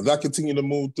 As I continue to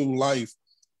move through life,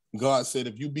 God said,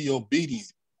 if you be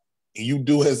obedient, and you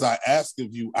do as I ask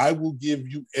of you, I will give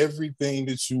you everything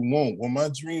that you want. Well, my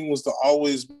dream was to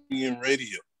always be in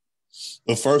radio.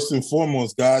 But first and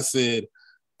foremost, God said,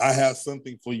 I have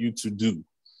something for you to do.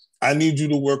 I need you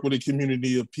to work with a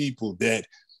community of people that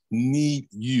need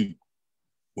you.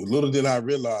 Well, little did I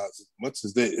realize, as much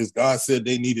as God said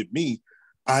they needed me,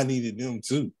 I needed them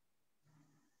too.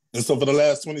 And so for the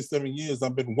last 27 years,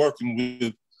 I've been working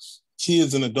with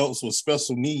kids and adults with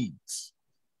special needs.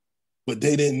 But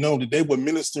they didn't know that they were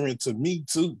ministering to me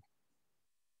too.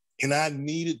 And I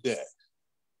needed that.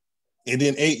 And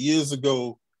then 8 years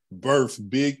ago, birthed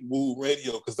Big Woo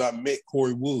Radio because I met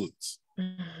Corey Woods.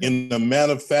 In a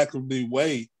matter-of-factly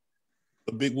way,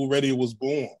 the Big Woo Radio was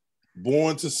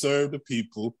born to serve the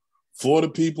people, for the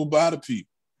people, by the people,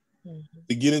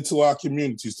 to get into our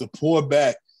communities, to pour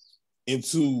back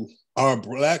into our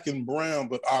Black and brown,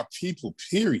 but our people,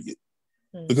 period.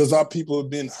 Because our people have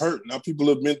been hurt, and our people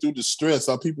have been through distress,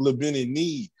 our people have been in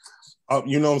need.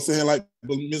 You know what I'm saying? Like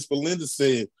Miss Belinda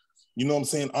said, you know what I'm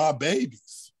saying? Our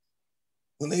babies,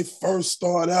 when they first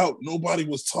start out, nobody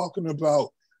was talking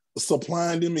about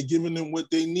supplying them and giving them what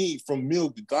they need, from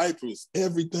milk, diapers,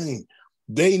 everything.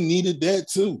 They needed that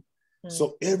too.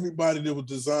 So everybody that was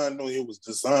designed, it was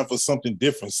designed for something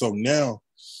different. So now,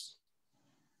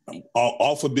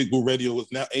 off of Big Woo Radio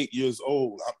is now 8 years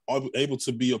old. I'm able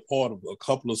to be a part of a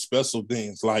couple of special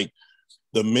things, like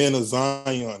the Men of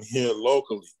Zion here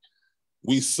locally.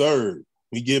 We serve,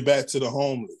 we give back to the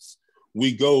homeless.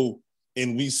 We go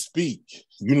and we speak,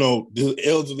 the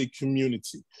elderly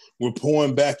community. We're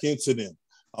pouring back into them.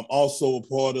 I'm also a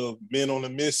part of Men on a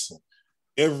Mission.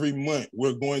 Every month,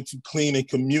 we're going to clean a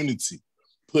community,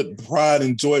 put pride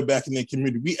and joy back in the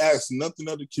community. We ask nothing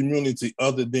of the community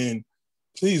other than,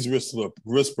 please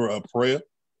whisper a prayer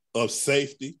of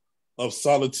safety, of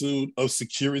solitude, of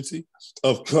security,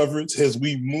 of coverage as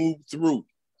we move through.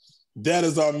 That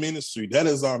is our ministry. That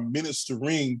is our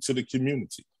ministering to the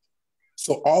community.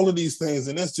 So all of these things,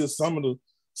 and that's just some of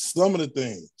the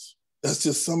things. That's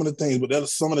just some of the things, but that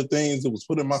is some of the things that was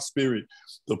put in my spirit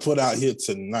to put out here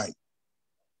tonight.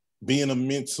 Being a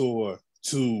mentor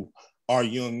to our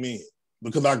young men,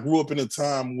 because I grew up in a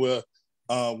time where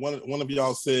one of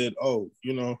y'all said,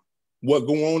 what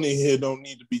go on in here don't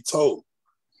need to be told.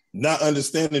 Not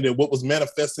understanding that what was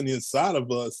manifesting inside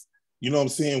of us,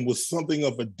 was something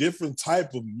of a different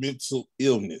type of mental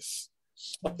illness,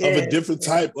 of a different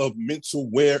type of mental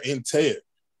wear and tear.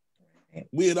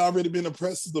 We had already been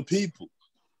oppressed as the people.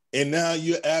 And now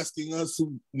you're asking us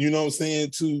to,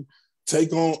 to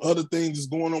take on other things that's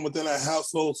going on within our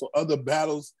households or other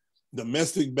battles,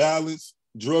 domestic violence,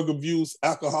 drug abuse,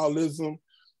 alcoholism,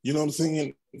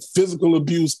 physical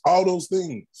abuse, all those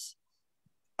things.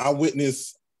 I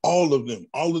witnessed all of them,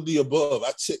 all of the above.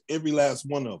 I checked every last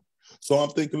one of them. So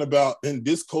I'm thinking about, in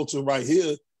this culture right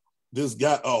here, this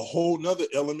got a whole nother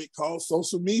element called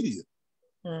social media.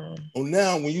 Well,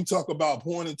 now when you talk about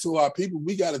pouring into our people,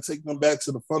 we got to take them back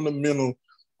to the fundamental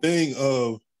thing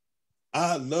of,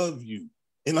 I love you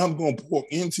and I'm going to pour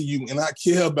into you and I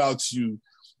care about you,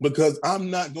 because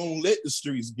I'm not going to let the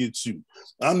streets get you.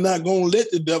 I'm not going to let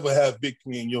the devil have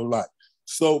victory in your life.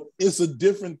 So it's a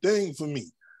different thing for me.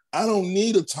 I don't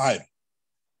need a title.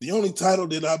 The only title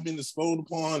that I've been bestowed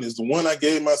upon is the one I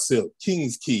gave myself,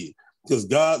 King's Kid, because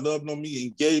God loved on me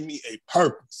and gave me a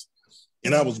purpose.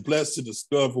 And I was blessed to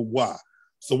discover why.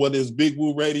 So whether it's Big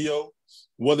Woo Radio,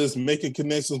 whether it's making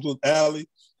connections with Allie,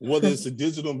 whether it's a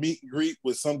digital meet and greet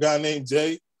with some guy named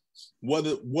Jay,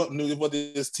 whether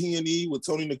it's T&E with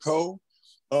Tony Nicole,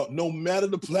 no matter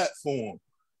the platform,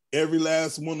 every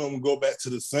last one of them go back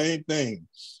to the same thing.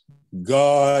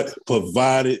 God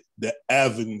provided the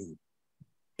avenue.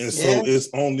 And so it's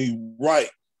only right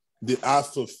that I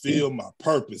fulfill my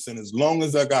purpose. And as long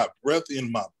as I got breath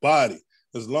in my body,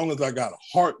 as long as I got a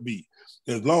heartbeat,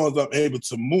 as long as I'm able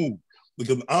to move,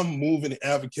 because I'm moving and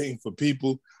advocating for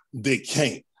people that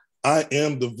can't. I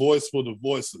am the voice for the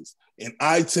voiceless. And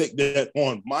I take that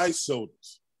on my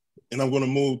shoulders and I'm going to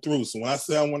move through. So when I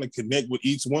say I want to connect with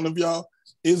each one of y'all,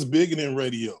 it's bigger than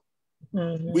radio.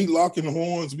 We locking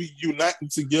horns, we uniting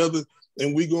together,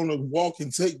 and we're going to walk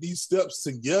and take these steps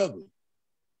together.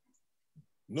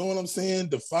 You know what I'm saying?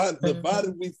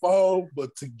 Divided we fall,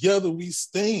 but together we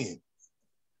stand.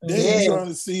 They ain't trying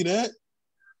to see that.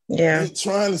 They ain't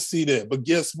trying to see that. But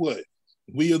guess what?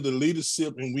 We are the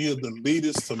leadership and we are the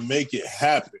leaders to make it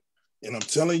happen. And I'm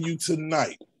telling you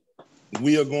tonight,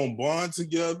 we are going to bond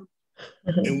together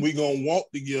and we're going to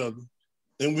walk together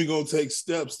and we're going to take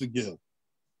steps together.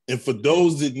 And for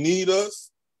those that need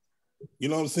us, you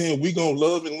know what I'm saying? We're going to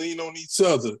love and lean on each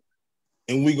other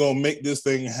and we're going to make this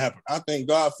thing happen. I thank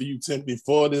God for you, Tiffany,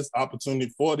 for this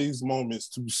opportunity, for these moments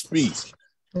to speak.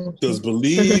 Because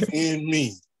believe in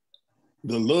me,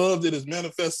 the love that is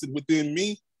manifested within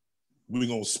me, we're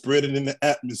going to spread it in the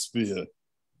atmosphere.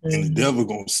 And the devil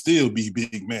going to still be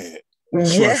big mad.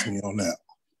 Trust me on that.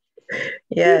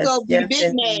 Yes, gonna be yes, big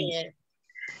indeed. man.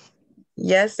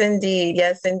 Yes, indeed.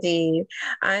 Yes, indeed.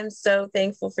 I'm so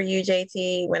thankful for you,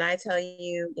 JT. When I tell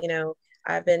you, you know,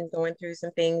 I've been going through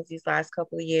some things these last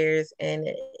couple of years, and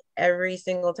every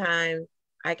single time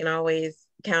I can always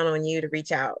count on you to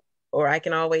reach out, or I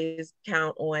can always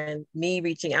count on me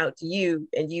reaching out to you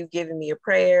and you giving me a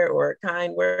prayer or a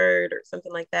kind word or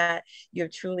something like that. You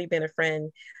have truly been a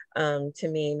friend to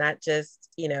me, not just,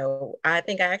 you know, I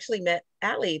think I actually met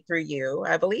Allie through you,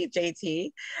 I believe,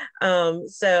 JT.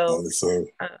 So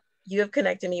you have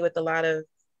connected me with a lot of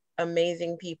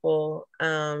amazing people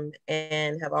and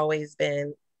have always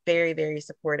been very, very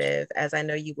supportive, as I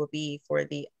know you will be for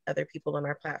the other people on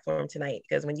our platform tonight.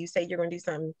 Because when you say you're going to do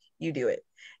something, you do it.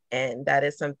 And that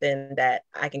is something that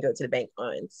I can go to the bank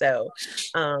on. So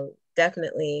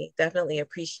definitely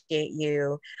appreciate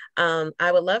you.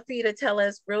 I would love for you to tell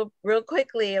us real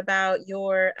quickly about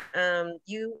your,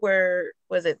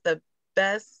 was it the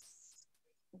best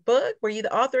book? Were you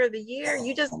the author of the year?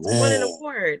 You just won an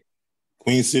award.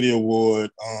 Queen City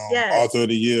Award, yes. Author of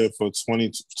the Year for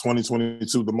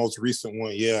 2022, the most recent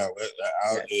one. Yeah,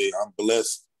 I'm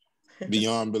blessed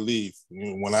beyond belief.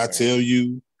 When I tell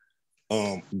you,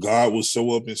 God will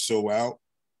show up and show out.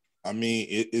 I mean,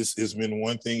 it's been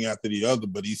one thing after the other,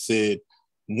 but he said,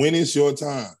 when it's your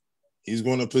time, he's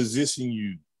going to position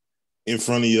you in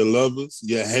front of your lovers,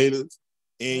 your haters,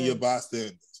 and your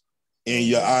bystanders, and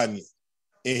your audience.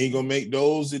 And he's going to make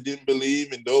those that didn't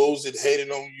believe and those that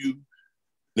hated on you,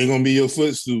 they're going to be your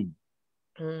footstool.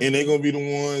 And they're going to be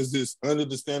the ones that's under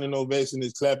the standing ovation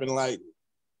that's clapping lightly.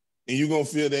 And you're going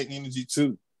to feel that energy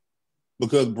too.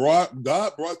 Because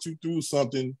God brought you through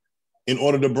something in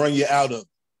order to bring you out of it.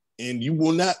 And you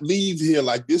will not leave here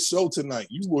like this show tonight.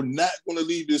 You were not going to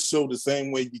leave this show the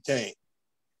same way you came.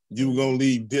 You were going to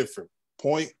leave different.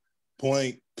 Point,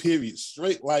 period.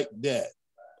 Straight like that.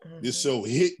 This show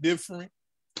hit different.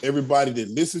 Everybody that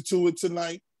listened to it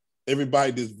tonight,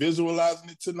 everybody that's visualizing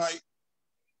it tonight,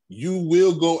 you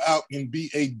will go out and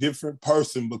be a different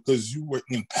person because you were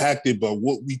impacted by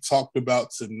what we talked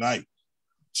about tonight.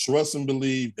 Trust and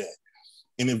believe that.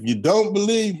 And if you don't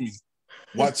believe me,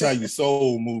 watch how your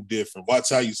soul move different.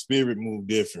 Watch how your spirit move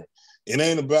different. It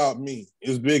ain't about me.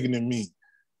 It's bigger than me.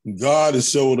 God has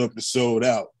showed up and showed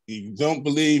out. If you don't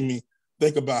believe me,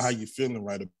 think about how you're feeling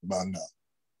right about now.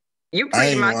 You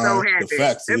pretty much so happy. The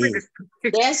facts is.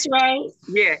 That's right.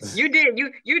 Yeah, you did.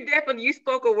 You definitely, you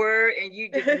spoke a word, and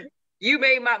you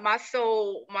made my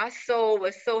soul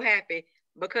was so happy,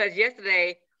 because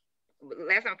yesterday,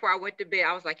 last night before I went to bed,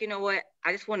 I was like, you know what?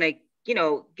 I just want to,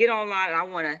 get online, and I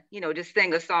want to, just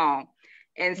sing a song.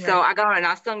 And so I got on and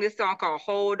I sung this song called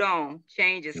 "Hold On,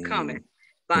 Change Is Coming"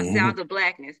 by Sounds of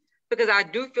Blackness, because I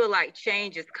do feel like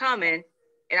change is coming,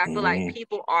 and I feel like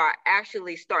people are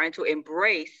actually starting to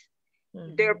embrace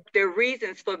their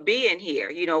reasons for being here,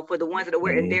 for the ones that are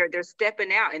aware, and they're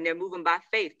stepping out and they're moving by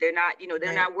faith. They're not,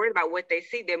 they're not worried about what they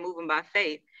see. They're moving by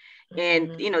faith.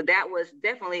 And, that was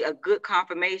definitely a good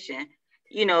confirmation,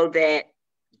 that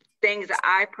things that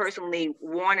I personally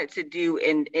wanted to do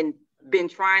and been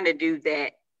trying to do,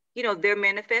 that, they're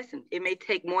manifesting. It may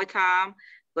take more time,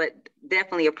 but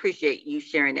definitely appreciate you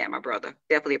sharing that, my brother.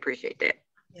 Definitely appreciate that.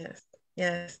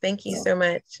 Yes. Thank you so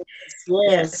much.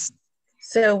 Yes.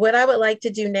 So what I would like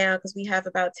to do now, because we have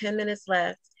about 10 minutes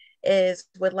left, is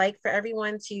would like for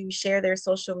everyone to share their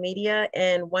social media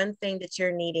and one thing that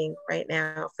you're needing right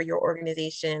now for your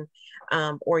organization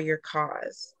or your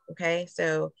cause. Okay,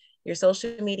 so your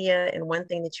social media and one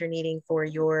thing that you're needing for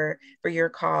your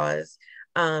cause,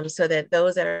 so that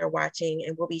those that are watching,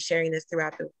 and we'll be sharing this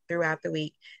throughout the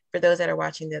week, for those that are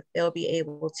watching, that they'll be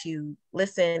able to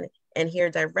listen and hear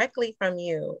directly from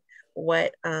you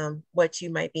what you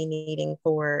might be needing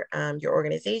for your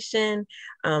organization,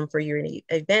 for your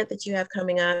event that you have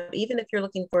coming up, even if you're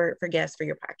looking for guests for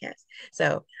your podcast.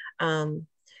 So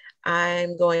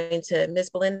I'm going to Miss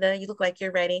Belinda. You look like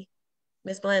you're ready.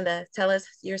 Miss Belinda, tell us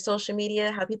your social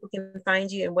media, how people can find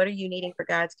you, and what are you needing for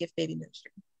God's Gift Baby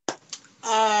Ministry?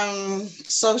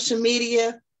 Social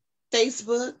media,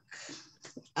 Facebook.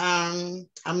 I'm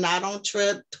not on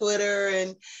Twitter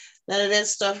and none of that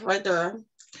stuff right there.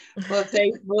 For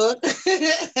Facebook.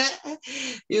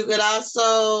 You could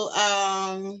also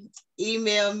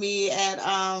email me at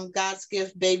God's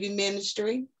Gift Baby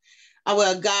Ministry.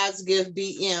 God's Gift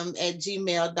BM at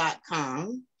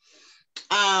gmail.com.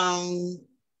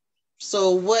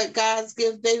 So what God's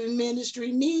Gift Baby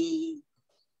Ministry need?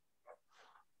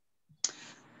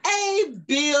 A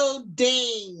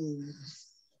building.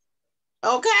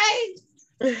 Okay?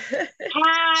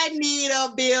 I need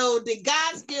a building.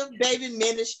 God's Gift Baby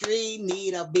Ministry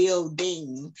need a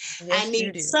building. Yes, I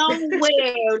need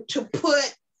somewhere to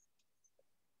put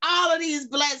all of these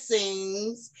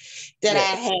blessings that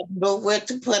I had nowhere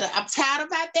to put. I'm tired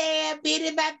of my dad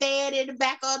beating my dad in the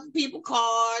back of the people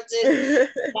cards, and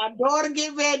my daughter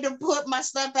get ready to put my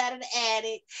stuff out of the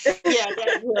attic. Yeah,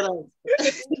 that's what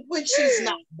which she's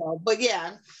not though. But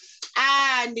yeah,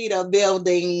 I need a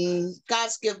building.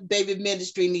 God's Gift Baby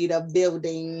Ministry need a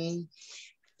building.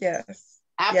 Yes.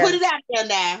 I put it out there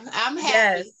now. I'm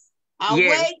happy. Yes. I'm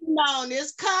waiting on it.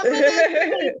 It's coming.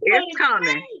 It's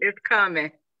coming. It's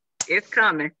coming. It's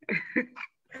coming.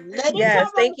 Yes,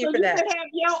 thank you for that. You can have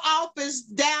your office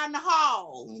down the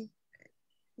hall.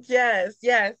 Yes,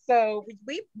 yes. So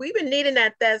we've been needing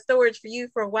that storage for you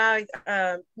for a while,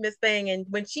 Miss Thing. And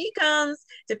when she comes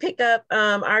to pick up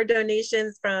our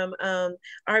donations from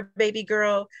our baby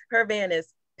girl, her van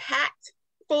is packed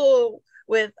full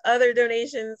with other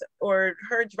donations, or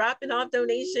her dropping off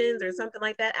donations or something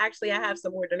like that. Actually, I have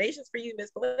some more donations for you,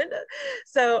 Miss Belinda.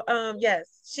 So yes,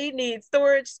 she needs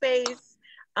storage space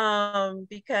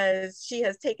because she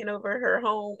has taken over her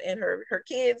home and her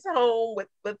kids' home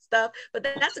with stuff, but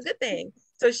that's a good thing.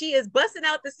 So she is busting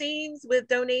out the seams with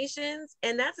donations,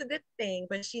 and that's a good thing,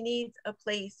 but she needs a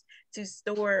place to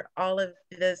store all of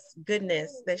this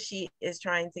goodness that she is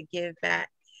trying to give back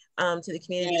to the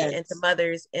community, yes, and to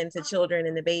mothers and to children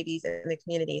and the babies in the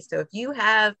community. So if you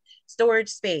have storage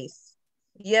space,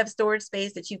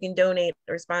 that you can donate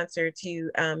or sponsor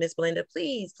to Miss Belinda,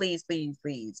 please reach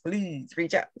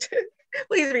out.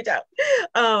 Please reach out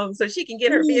so she can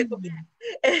get her vehicle back.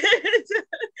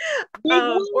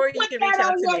 Or you can reach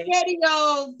out to me.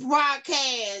 Radio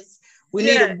broadcast. We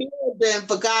need a building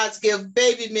for God's Gift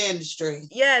Baby Ministry.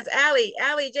 Yes, Allie,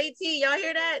 JT, y'all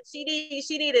hear that? She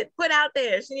needed put out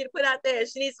there. She needs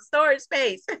some storage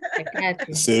space.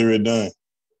 Consider it done.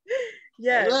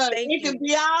 Yes, look, it can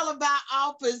be all about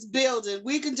office building.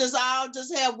 We can all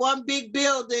have one big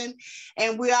building,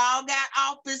 and we all got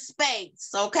office space.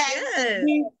 Okay. Yes.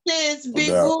 Since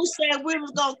Big Boo said we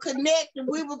was gonna connect and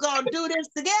we were gonna do this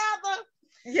together.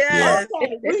 Yes.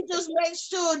 Okay. We just make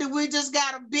sure that we just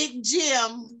got a big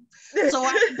gym, so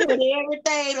I can put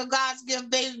everything of God's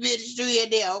Gift Baby Ministry in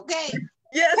there. Okay.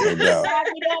 Yes. No doubt.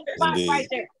 Right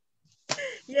there.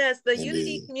 Yes, the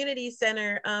Unity Community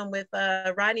Center with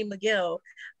Rodney McGill.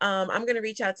 I'm going to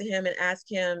reach out to him and ask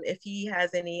him if he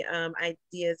has any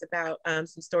ideas about some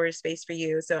storage space for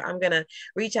you. So I'm going to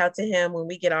reach out to him when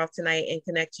we get off tonight and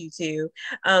connect you two.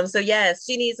 So yes,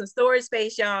 she needs some storage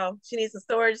space, y'all. She needs some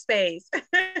storage space.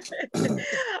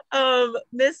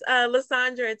 Miss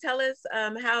Lysandra, tell us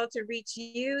how to reach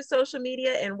you, social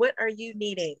media, and what are you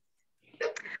needing?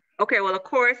 Okay, well, of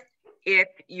course, if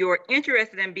you're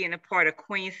interested in being a part of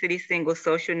Queen City Single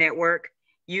Social Network,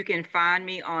 you can find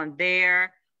me on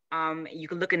there. You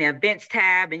can look in the events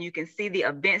tab and you can see the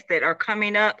events that are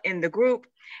coming up in the group.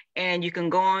 And you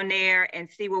can go on there and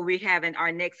see where we have in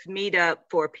our next meetup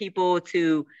for people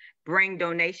to bring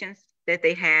donations that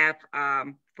they have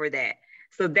for that.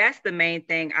 So that's the main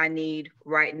thing I need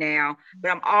right now. But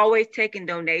I'm always taking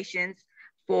donations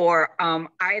for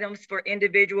items for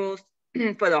individuals,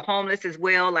 for the homeless as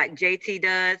well, like JT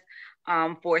does,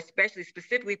 for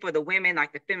specifically for the women,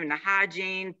 like the feminine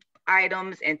hygiene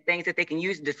items and things that they can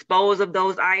use to dispose of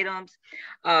those items.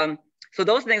 So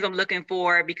those things I'm looking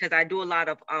for, because I do a lot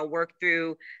of work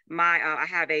through I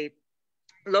have a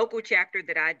local chapter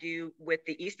that I do with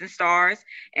the Eastern Stars.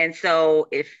 And so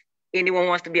if anyone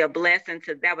wants to be a blessing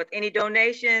to that with any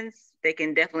donations, they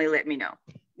can definitely let me know.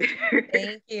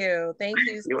 Thank you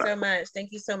so much.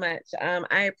 Thank you so much.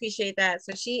 I appreciate that.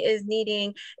 So she is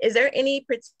needing, is there any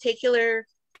particular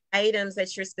items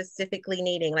that you're specifically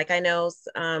needing? Like I know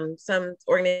some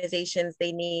organizations,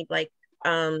 they need like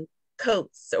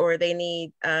coats, or they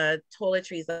need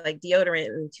toiletries like deodorant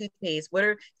and toothpaste.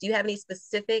 Do you have any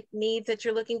specific needs that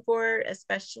you're looking for,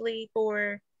 especially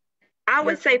for? I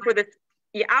would say for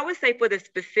the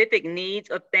specific needs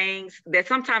of things that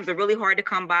sometimes are really hard to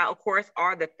come by, of course,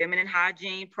 are the feminine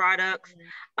hygiene products.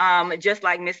 Just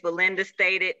like Miss Belinda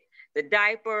stated, the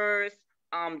diapers,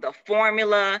 the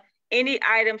formula, any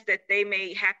items that they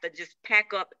may have to just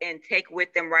pack up and take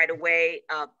with them right away.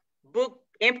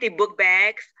 Empty book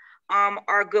bags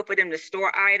are good for them to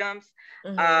store items.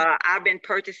 I've been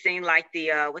purchasing like the,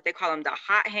 what they call them, the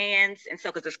hot hands. And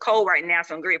so, because it's cold right now,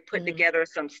 so I'm going to put together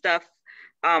some stuff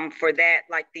for that,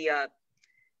 like the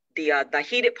the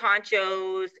heated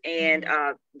ponchos and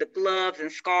the gloves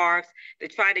and scarves, to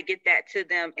try to get that to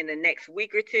them in the next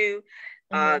week or two.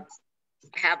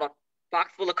 Have a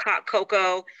box full of hot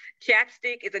cocoa.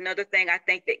 Chapstick is another thing I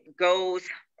think that goes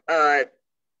that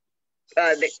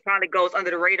probably goes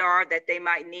under the radar, that they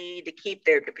might need to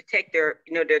protect their,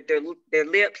 you know, their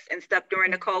lips and stuff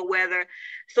during the cold weather.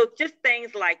 So just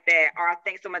things like that are, I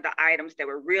think, some of the items that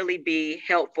would really be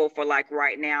helpful for like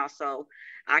right now. So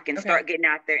I can start getting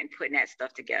out there and putting that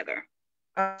stuff together.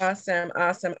 Awesome,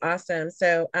 awesome, awesome.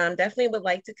 So definitely would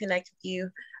like to connect with you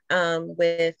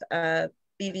with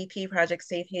BVP Project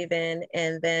Safe Haven,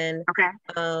 and then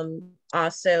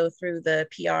also through the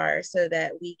PR, so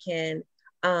that we can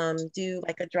do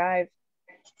like a drive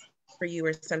for you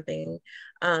or something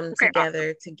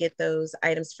together to get those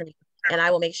items from you. And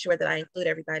I will make sure that I include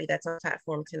everybody that's on the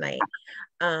platform tonight.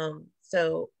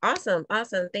 So awesome,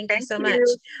 awesome. Thank you so much.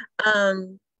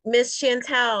 Miss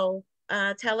Chantel,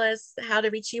 tell us how to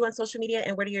reach you on social media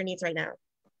and what are your needs right now?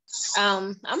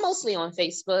 I'm mostly on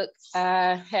Facebook.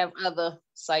 I have other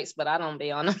sites, but I don't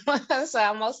be on them. So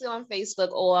I'm mostly on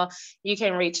Facebook, or you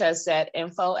can reach us at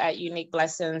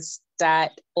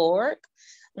info@uniqueblessings.org.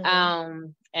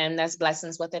 And that's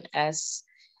blessings with an S.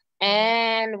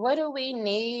 And what do we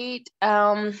need?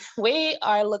 We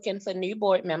are looking for new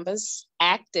board members,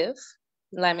 active.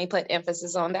 Let me put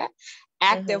emphasis on that.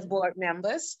 Active board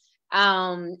members.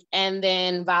 And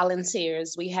then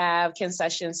volunteers. We have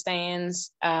concession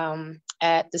stands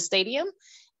at the stadium.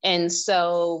 And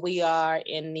so we are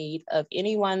in need of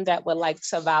anyone that would like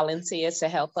to volunteer to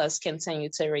help us continue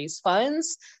to raise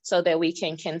funds so that we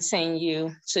can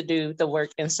continue to do the work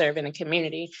and serve in the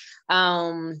community.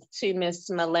 To Miss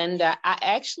Melinda, I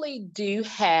actually do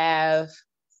have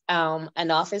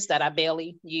an office that I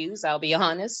barely use, I'll be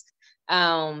honest.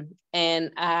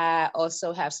 And I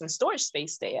also have some storage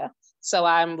space there. So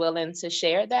I'm willing to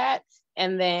share that.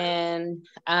 And then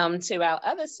to our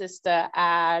other sister,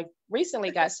 I recently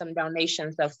got some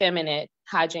donations of feminine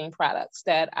hygiene products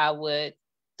that I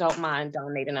don't mind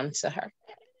donating them to her.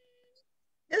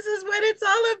 This is what it's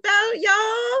all about,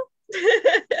 y'all.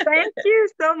 Thank you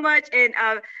so much. And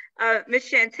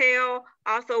Ms. Chantel,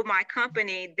 also my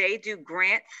company, they do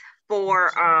grants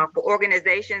for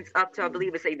organizations up to, I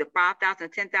believe it's either $5,000 or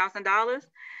 $10,000.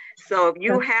 So if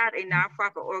you have a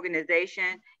nonprofit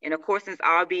organization, and of course, since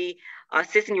I'll be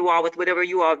assisting you all with whatever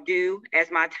you all do as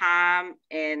my time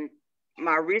and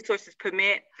my resources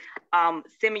permit,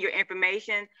 send me your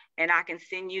information and I can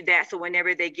send you that. So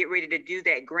whenever they get ready to do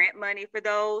that grant money for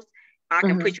those, I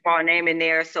can put your all name in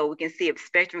there so we can see if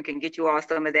Spectrum can get you all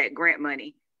some of that grant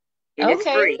money. And it's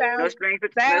free. No strings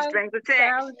attached. Sounds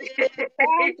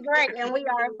great. And we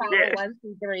are a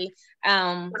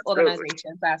 501c3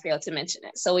 organization, so I failed to mention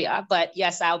it. So we are, but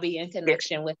yes, I'll be in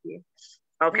connection with you.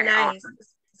 Okay. Nice. Awesome.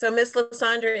 So Miss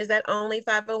Lysandra, is that only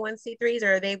 501c3s,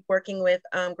 or are they working with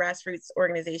grassroots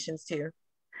organizations too?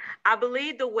 I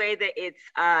believe the way that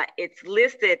it's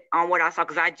listed on what I saw,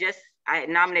 because I had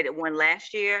nominated one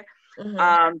last year.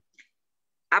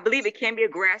 I believe it can be a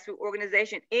grassroots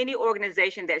organization, any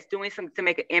organization that's doing something to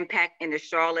make an impact in the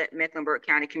Charlotte-Mecklenburg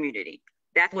County community.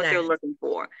 That's what they're looking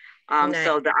for.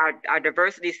 So our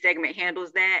diversity segment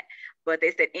handles that, but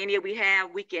they said any we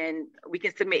have, we can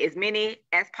submit as many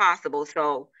as possible.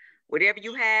 So whatever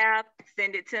you have,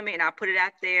 send it to me and I'll put it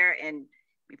out there and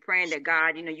be praying that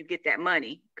God, you get that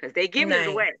money, because they give it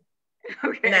away.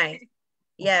 Okay. Nice.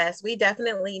 Yes, we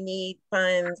definitely need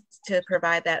funds to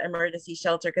provide that emergency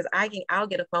shelter, because I'll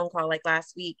get a phone call like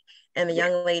last week and the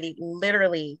young lady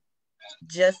literally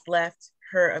just left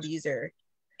her abuser,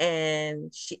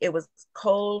 and it was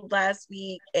cold last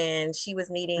week and she was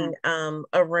needing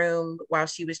a room while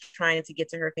she was trying to get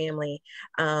to her family.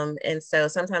 And so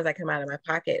sometimes I come out of my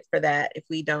pocket for that if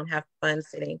we don't have funds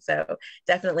sitting. So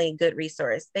definitely a good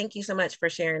resource. Thank you so much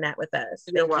for sharing that with us.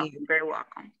 You're welcome. Very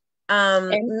welcome.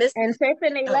 And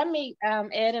Tiffany, let me add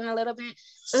in a little bit.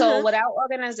 So with our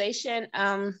organization,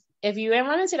 if you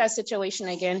run into that situation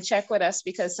again, check with us,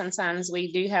 because sometimes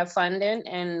we do have funding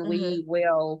and we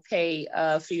will pay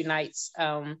a few nights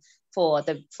for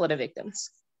the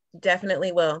victims.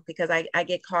 Definitely will, because I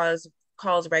get calls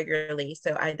regularly,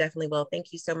 so I definitely will.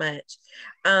 Thank you so much.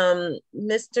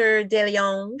 Mr. De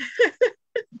Leon.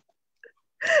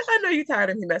 I know you're tired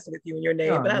of me messing with you and your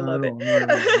name, but I love it.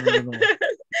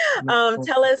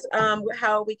 Tell us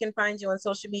how we can find you on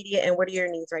social media and what are your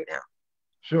needs right now?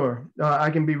 Sure.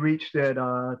 I can be reached at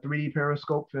 3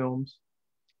 Periscope Films.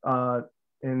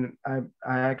 And I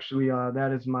actually,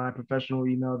 that is my professional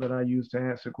email that I use to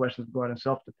answer questions regarding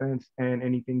self-defense and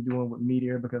anything doing with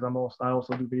media, because I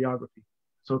also do videography.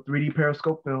 So 3D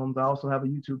Periscope Films. I also have a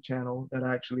YouTube channel that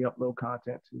I actually upload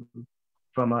content to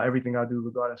from everything I do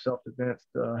regarding self-defense,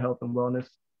 health and wellness.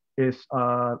 It's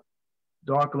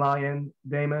Dark Lion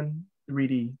Damon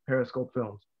 3D Periscope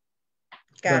Films.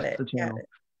 Got That's it. the channel. Got it.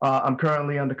 I'm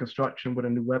currently under construction with a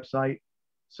new website.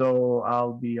 So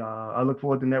I'll be, I look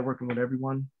forward to networking with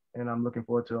everyone, and I'm looking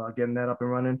forward to getting that up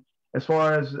and running. As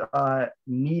far as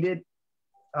needed,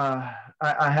 I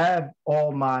have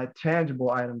all my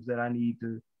tangible items that I need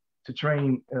to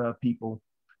train people.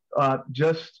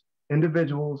 Just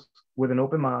individuals with an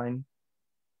open mind.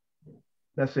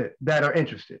 That's it. That are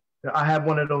interested. I have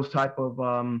one of those type of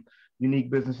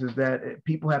unique businesses that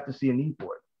people have to see a need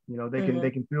for it. You know, they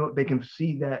can feel, they can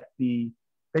see that they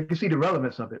can see the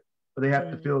relevance of it, but they have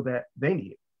to feel that they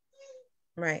need it.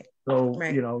 Right. So,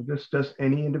 right. you know, just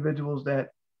any individuals that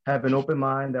have an open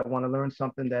mind that want to learn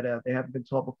something that they haven't been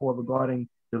taught before regarding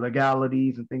the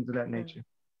legalities and things of that nature.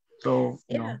 So,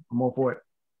 you know, I'm all for it.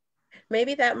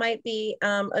 Maybe that might be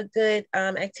a good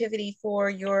activity for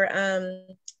your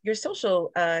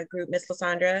social group, Miss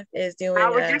Lysandra is doing. I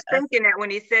was just thinking that when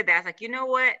he said that, I was like, you know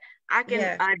what? I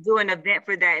can do an event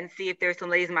for that and see if there's some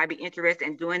ladies who might be interested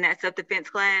in doing that self-defense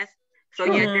class. So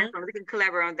yeah, definitely we can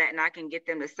collaborate on that, and I can get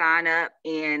them to sign up,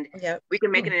 and we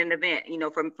can make it an event, you know,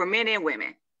 for men and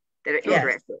women that are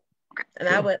interested. Okay. And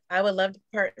I would love to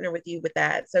partner with you with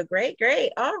that. So great.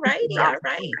 All righty. All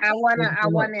right. I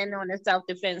wanna in on the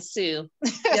self-defense too.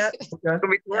 Yep.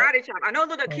 Karate chop. I know a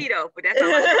little keto, but that's all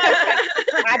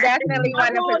I definitely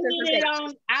want to participate.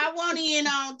 I want in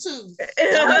on too. So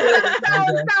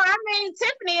I mean,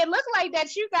 Tiffany, it looked like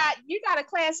that you got a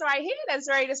class right here that's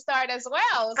ready to start as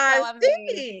well. So I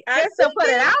mean, just to put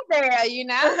it out there, you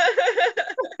know.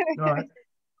 All right.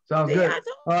 Sounds good.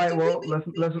 All right, well,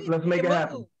 let's make it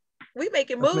happen. We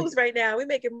making moves right now. We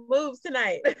making moves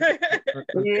tonight.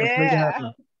 Yeah.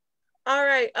 All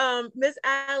right, Miss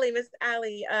Allie,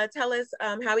 tell us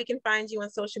how we can find you on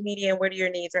social media and what are your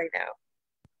needs right now?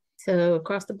 So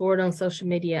across the board on social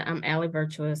media, I'm Allie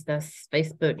Virtuous. That's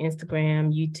Facebook,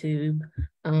 Instagram, YouTube.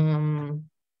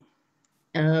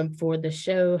 For the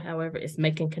show, however, it's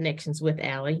Making Connections with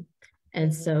Allie.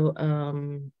 And so,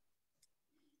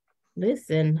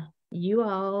 listen, you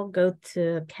all go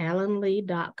to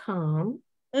calendly.com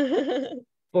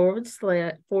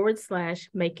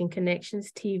 // Making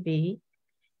Connections TV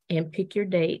and pick your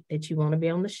date that you want to be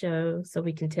on the show so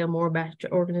we can tell more about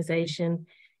your organization.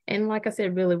 And like I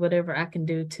said, really whatever I can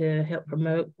do to help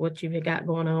promote what you've got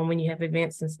going on when you have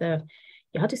events and stuff.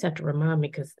 Y'all just have to remind me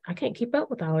because I can't keep up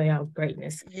with all y'all's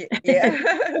greatness. Yeah.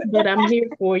 But I'm here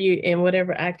for you and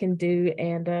whatever I can do.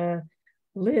 And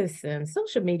listen,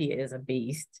 social media is a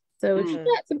beast. So if you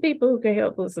got some people who can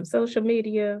help with some social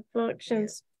media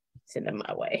functions, send them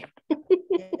my way.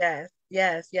 Yes.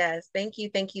 Thank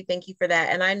you for that.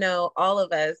 And I know all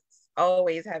of us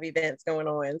always have events going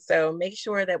on. So make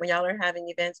sure that when y'all are having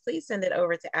events, please send it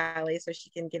over to Allie so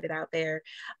she can get it out there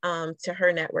to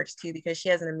her networks too, because she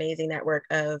has an amazing network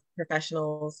of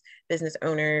professionals, business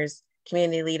owners,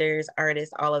 community leaders,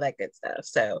 artists, all of that good stuff.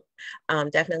 So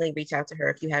definitely reach out to her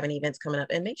if you have any events coming up,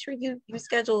 and make sure you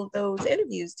schedule those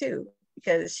interviews too,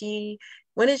 because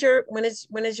when is your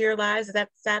live? Is that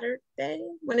Saturday?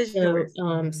 When is yours?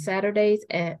 Saturdays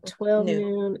at 12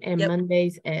 noon and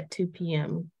Mondays at 2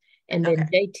 p.m. And then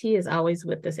JT is always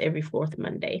with us every fourth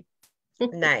Monday.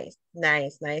 Nice.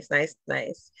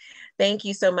 Thank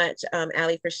you so much,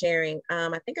 Allie, for sharing.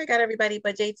 I think I got everybody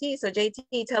but JT. So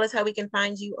JT, tell us how we can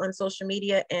find you on social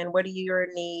media and what are your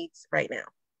needs right now?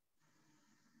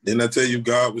 Didn't I tell you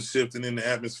God was shifting in the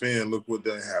atmosphere, and look what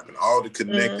done happened. All the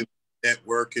connected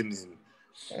networking and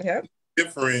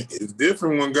it's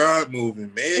different when God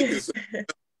moving. Man,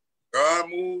 God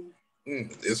move,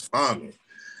 it's fine.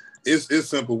 It's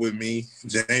simple with me.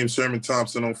 James Sherman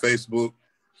Thompson on Facebook.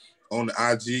 On the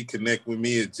IG, connect with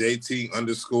me at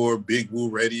JT_Big Woo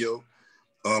Radio.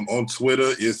 On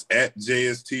Twitter, it's at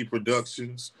JST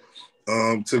Productions.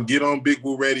 To get on Big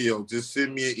Woo Radio, just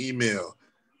send me an email,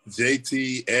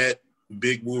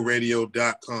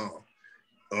 jt@bigwooradio.com.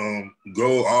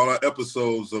 Go all our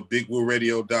episodes of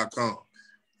bigwooradio.com.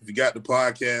 If you got the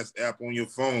podcast app on your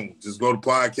phone, just go to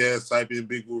podcast, type in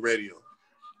Big Woo Radio.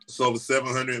 It's over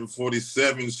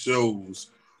 747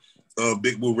 shows of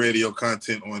Big Woo Radio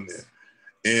content on there.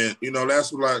 And, you know,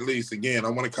 that's what at least, again, I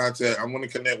want to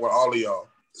connect with all of y'all.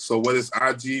 So whether it's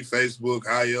IG, Facebook,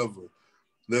 however,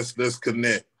 let's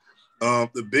connect.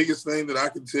 The biggest thing that I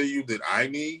can tell you that I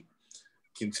need,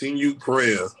 continued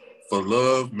prayer for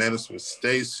love,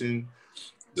 manifestation,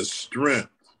 the strength,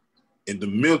 and the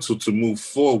mental to move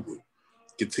forward.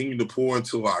 Continue to pour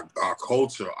into our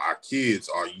culture, our kids,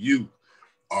 our youth,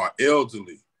 our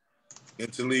elderly,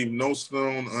 and to leave no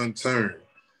stone unturned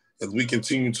as we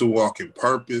continue to walk in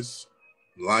purpose,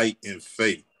 light, and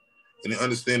faith. And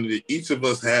understanding that each of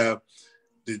us have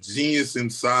the genius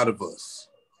inside of us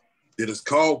that is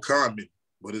called common,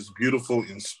 but it's beautiful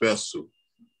and special.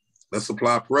 Let's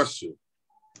apply pressure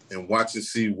and watch and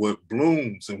see what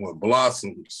blooms and what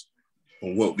blossoms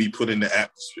and what we put in the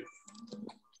atmosphere.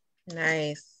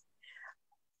 Nice.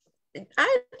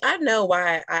 I know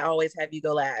why I always have you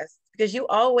go last, because you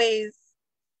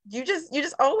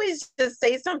just always just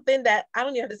say something that I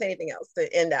don't even have to say anything else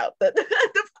to end out the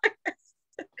podcast.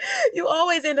 You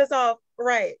always end us off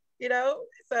right, you know?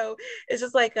 So it's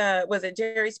just like, was it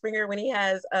Jerry Springer when he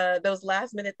has those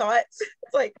last minute thoughts?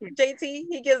 It's like JT,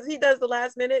 he does the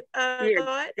last minute thought.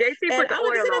 JT and put the I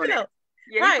don't have to say oil on nothing it. else.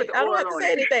 Yeah, right. I don't have to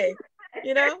say anything.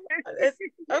 You know, it's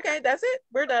okay. That's it.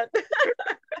 We're done.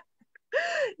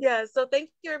 Yeah, so thank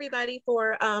you everybody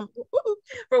for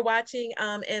watching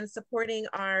and supporting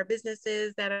our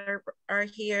businesses that are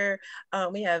here.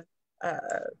 We have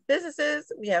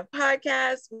businesses, we have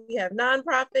podcasts, we have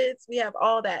nonprofits, we have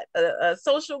all that, a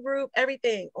social group,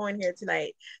 everything on here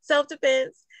tonight.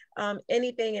 Self-defense,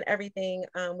 anything and everything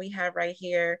we have right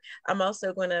here. I'm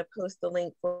also going to post the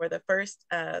link for the first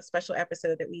special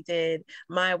episode that we did,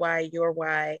 My Why, Your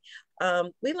Why.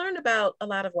 We learned about a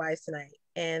lot of whys tonight,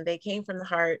 and they came from the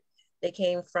heart. They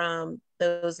came from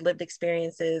those lived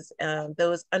experiences,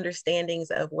 those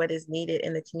understandings of what is needed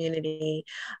in the community.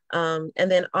 And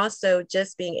then also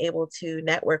just being able to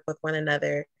network with one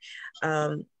another.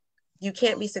 You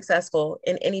can't be successful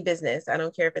in any business. I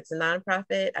don't care if it's a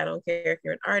nonprofit. I don't care if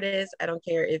you're an artist. I don't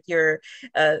care if you're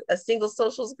a single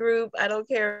socials group. I don't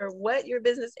care what your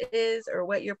business is or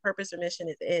what your purpose or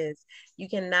mission is. You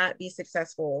cannot be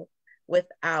successful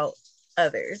without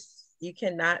others. You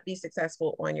cannot be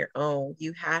successful on your own.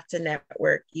 You have to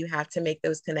network. You have to make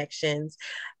those connections,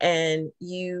 and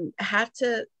you have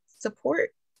to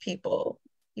support people.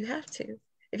 You have to.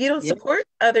 If you don't support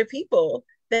other people,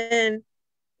 then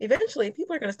eventually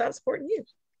people are going to stop supporting you.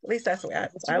 At least that's the way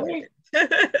I look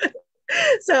at it.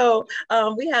 So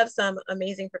we have some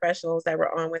amazing professionals that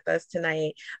were on with us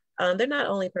tonight. They're not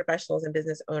only professionals and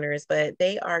business owners, but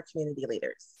they are community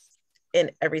leaders in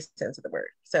every sense of the word.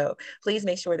 So please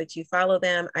make sure that you follow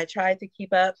them. I tried to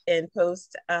keep up and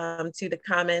post to the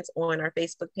comments on our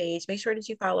Facebook page. Make sure that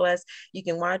you follow us. You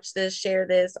can watch this, share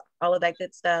this, all of that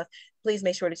good stuff. Please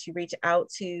make sure that you reach out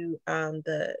to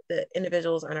the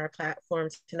individuals on our platform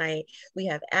tonight. We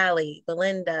have Allie,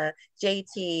 Belinda,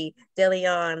 JT,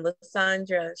 DeLeon,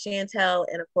 Lysandra, Chantel,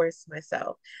 and of course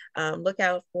myself. Look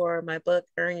out for my book,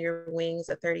 Earn Your Wings,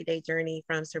 A 30-Day Journey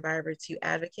from Survivor to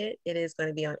Advocate. It is going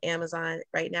to be on Amazon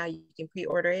right now. You can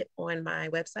pre-order it on my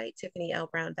website,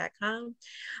 TiffanyLBrown.com.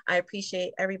 I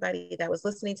appreciate everybody that was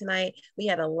listening tonight. We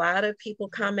had a lot of people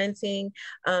commenting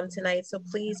tonight, so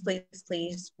please, please,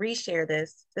 please reshare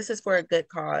this. This is for a good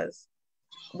cause.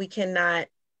 We cannot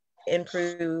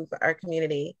improve our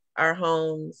community, our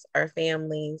homes, our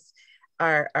families,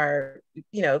 our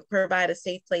provide a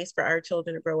safe place for our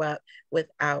children to grow up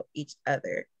without each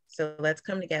other. So let's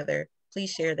come together. Please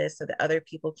share this so that other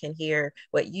people can hear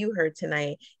what you heard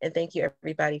tonight. And thank you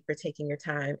everybody for taking your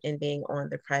time and being on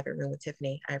the Private Room with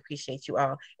Tiffany. I appreciate you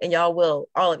all. And all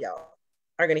of y'all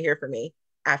are going to hear from me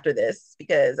after this,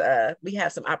 because we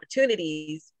have some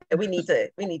opportunities that we need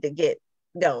to get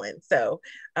going. So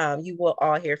you will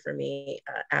all hear from me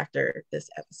after this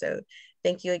episode.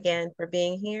 Thank you again for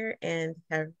being here, and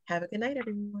have a good night,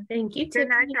 everyone. Thank you. Good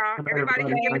night, y'all. Everybody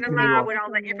can give me the line with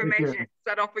all the information,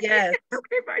 so don't forget.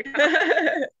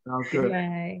 Yes. Sounds good.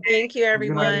 Bye. Thank you,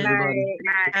 everyone. Good night, everybody. Good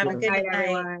night. Have a good night.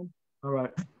 Everyone. All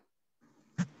right.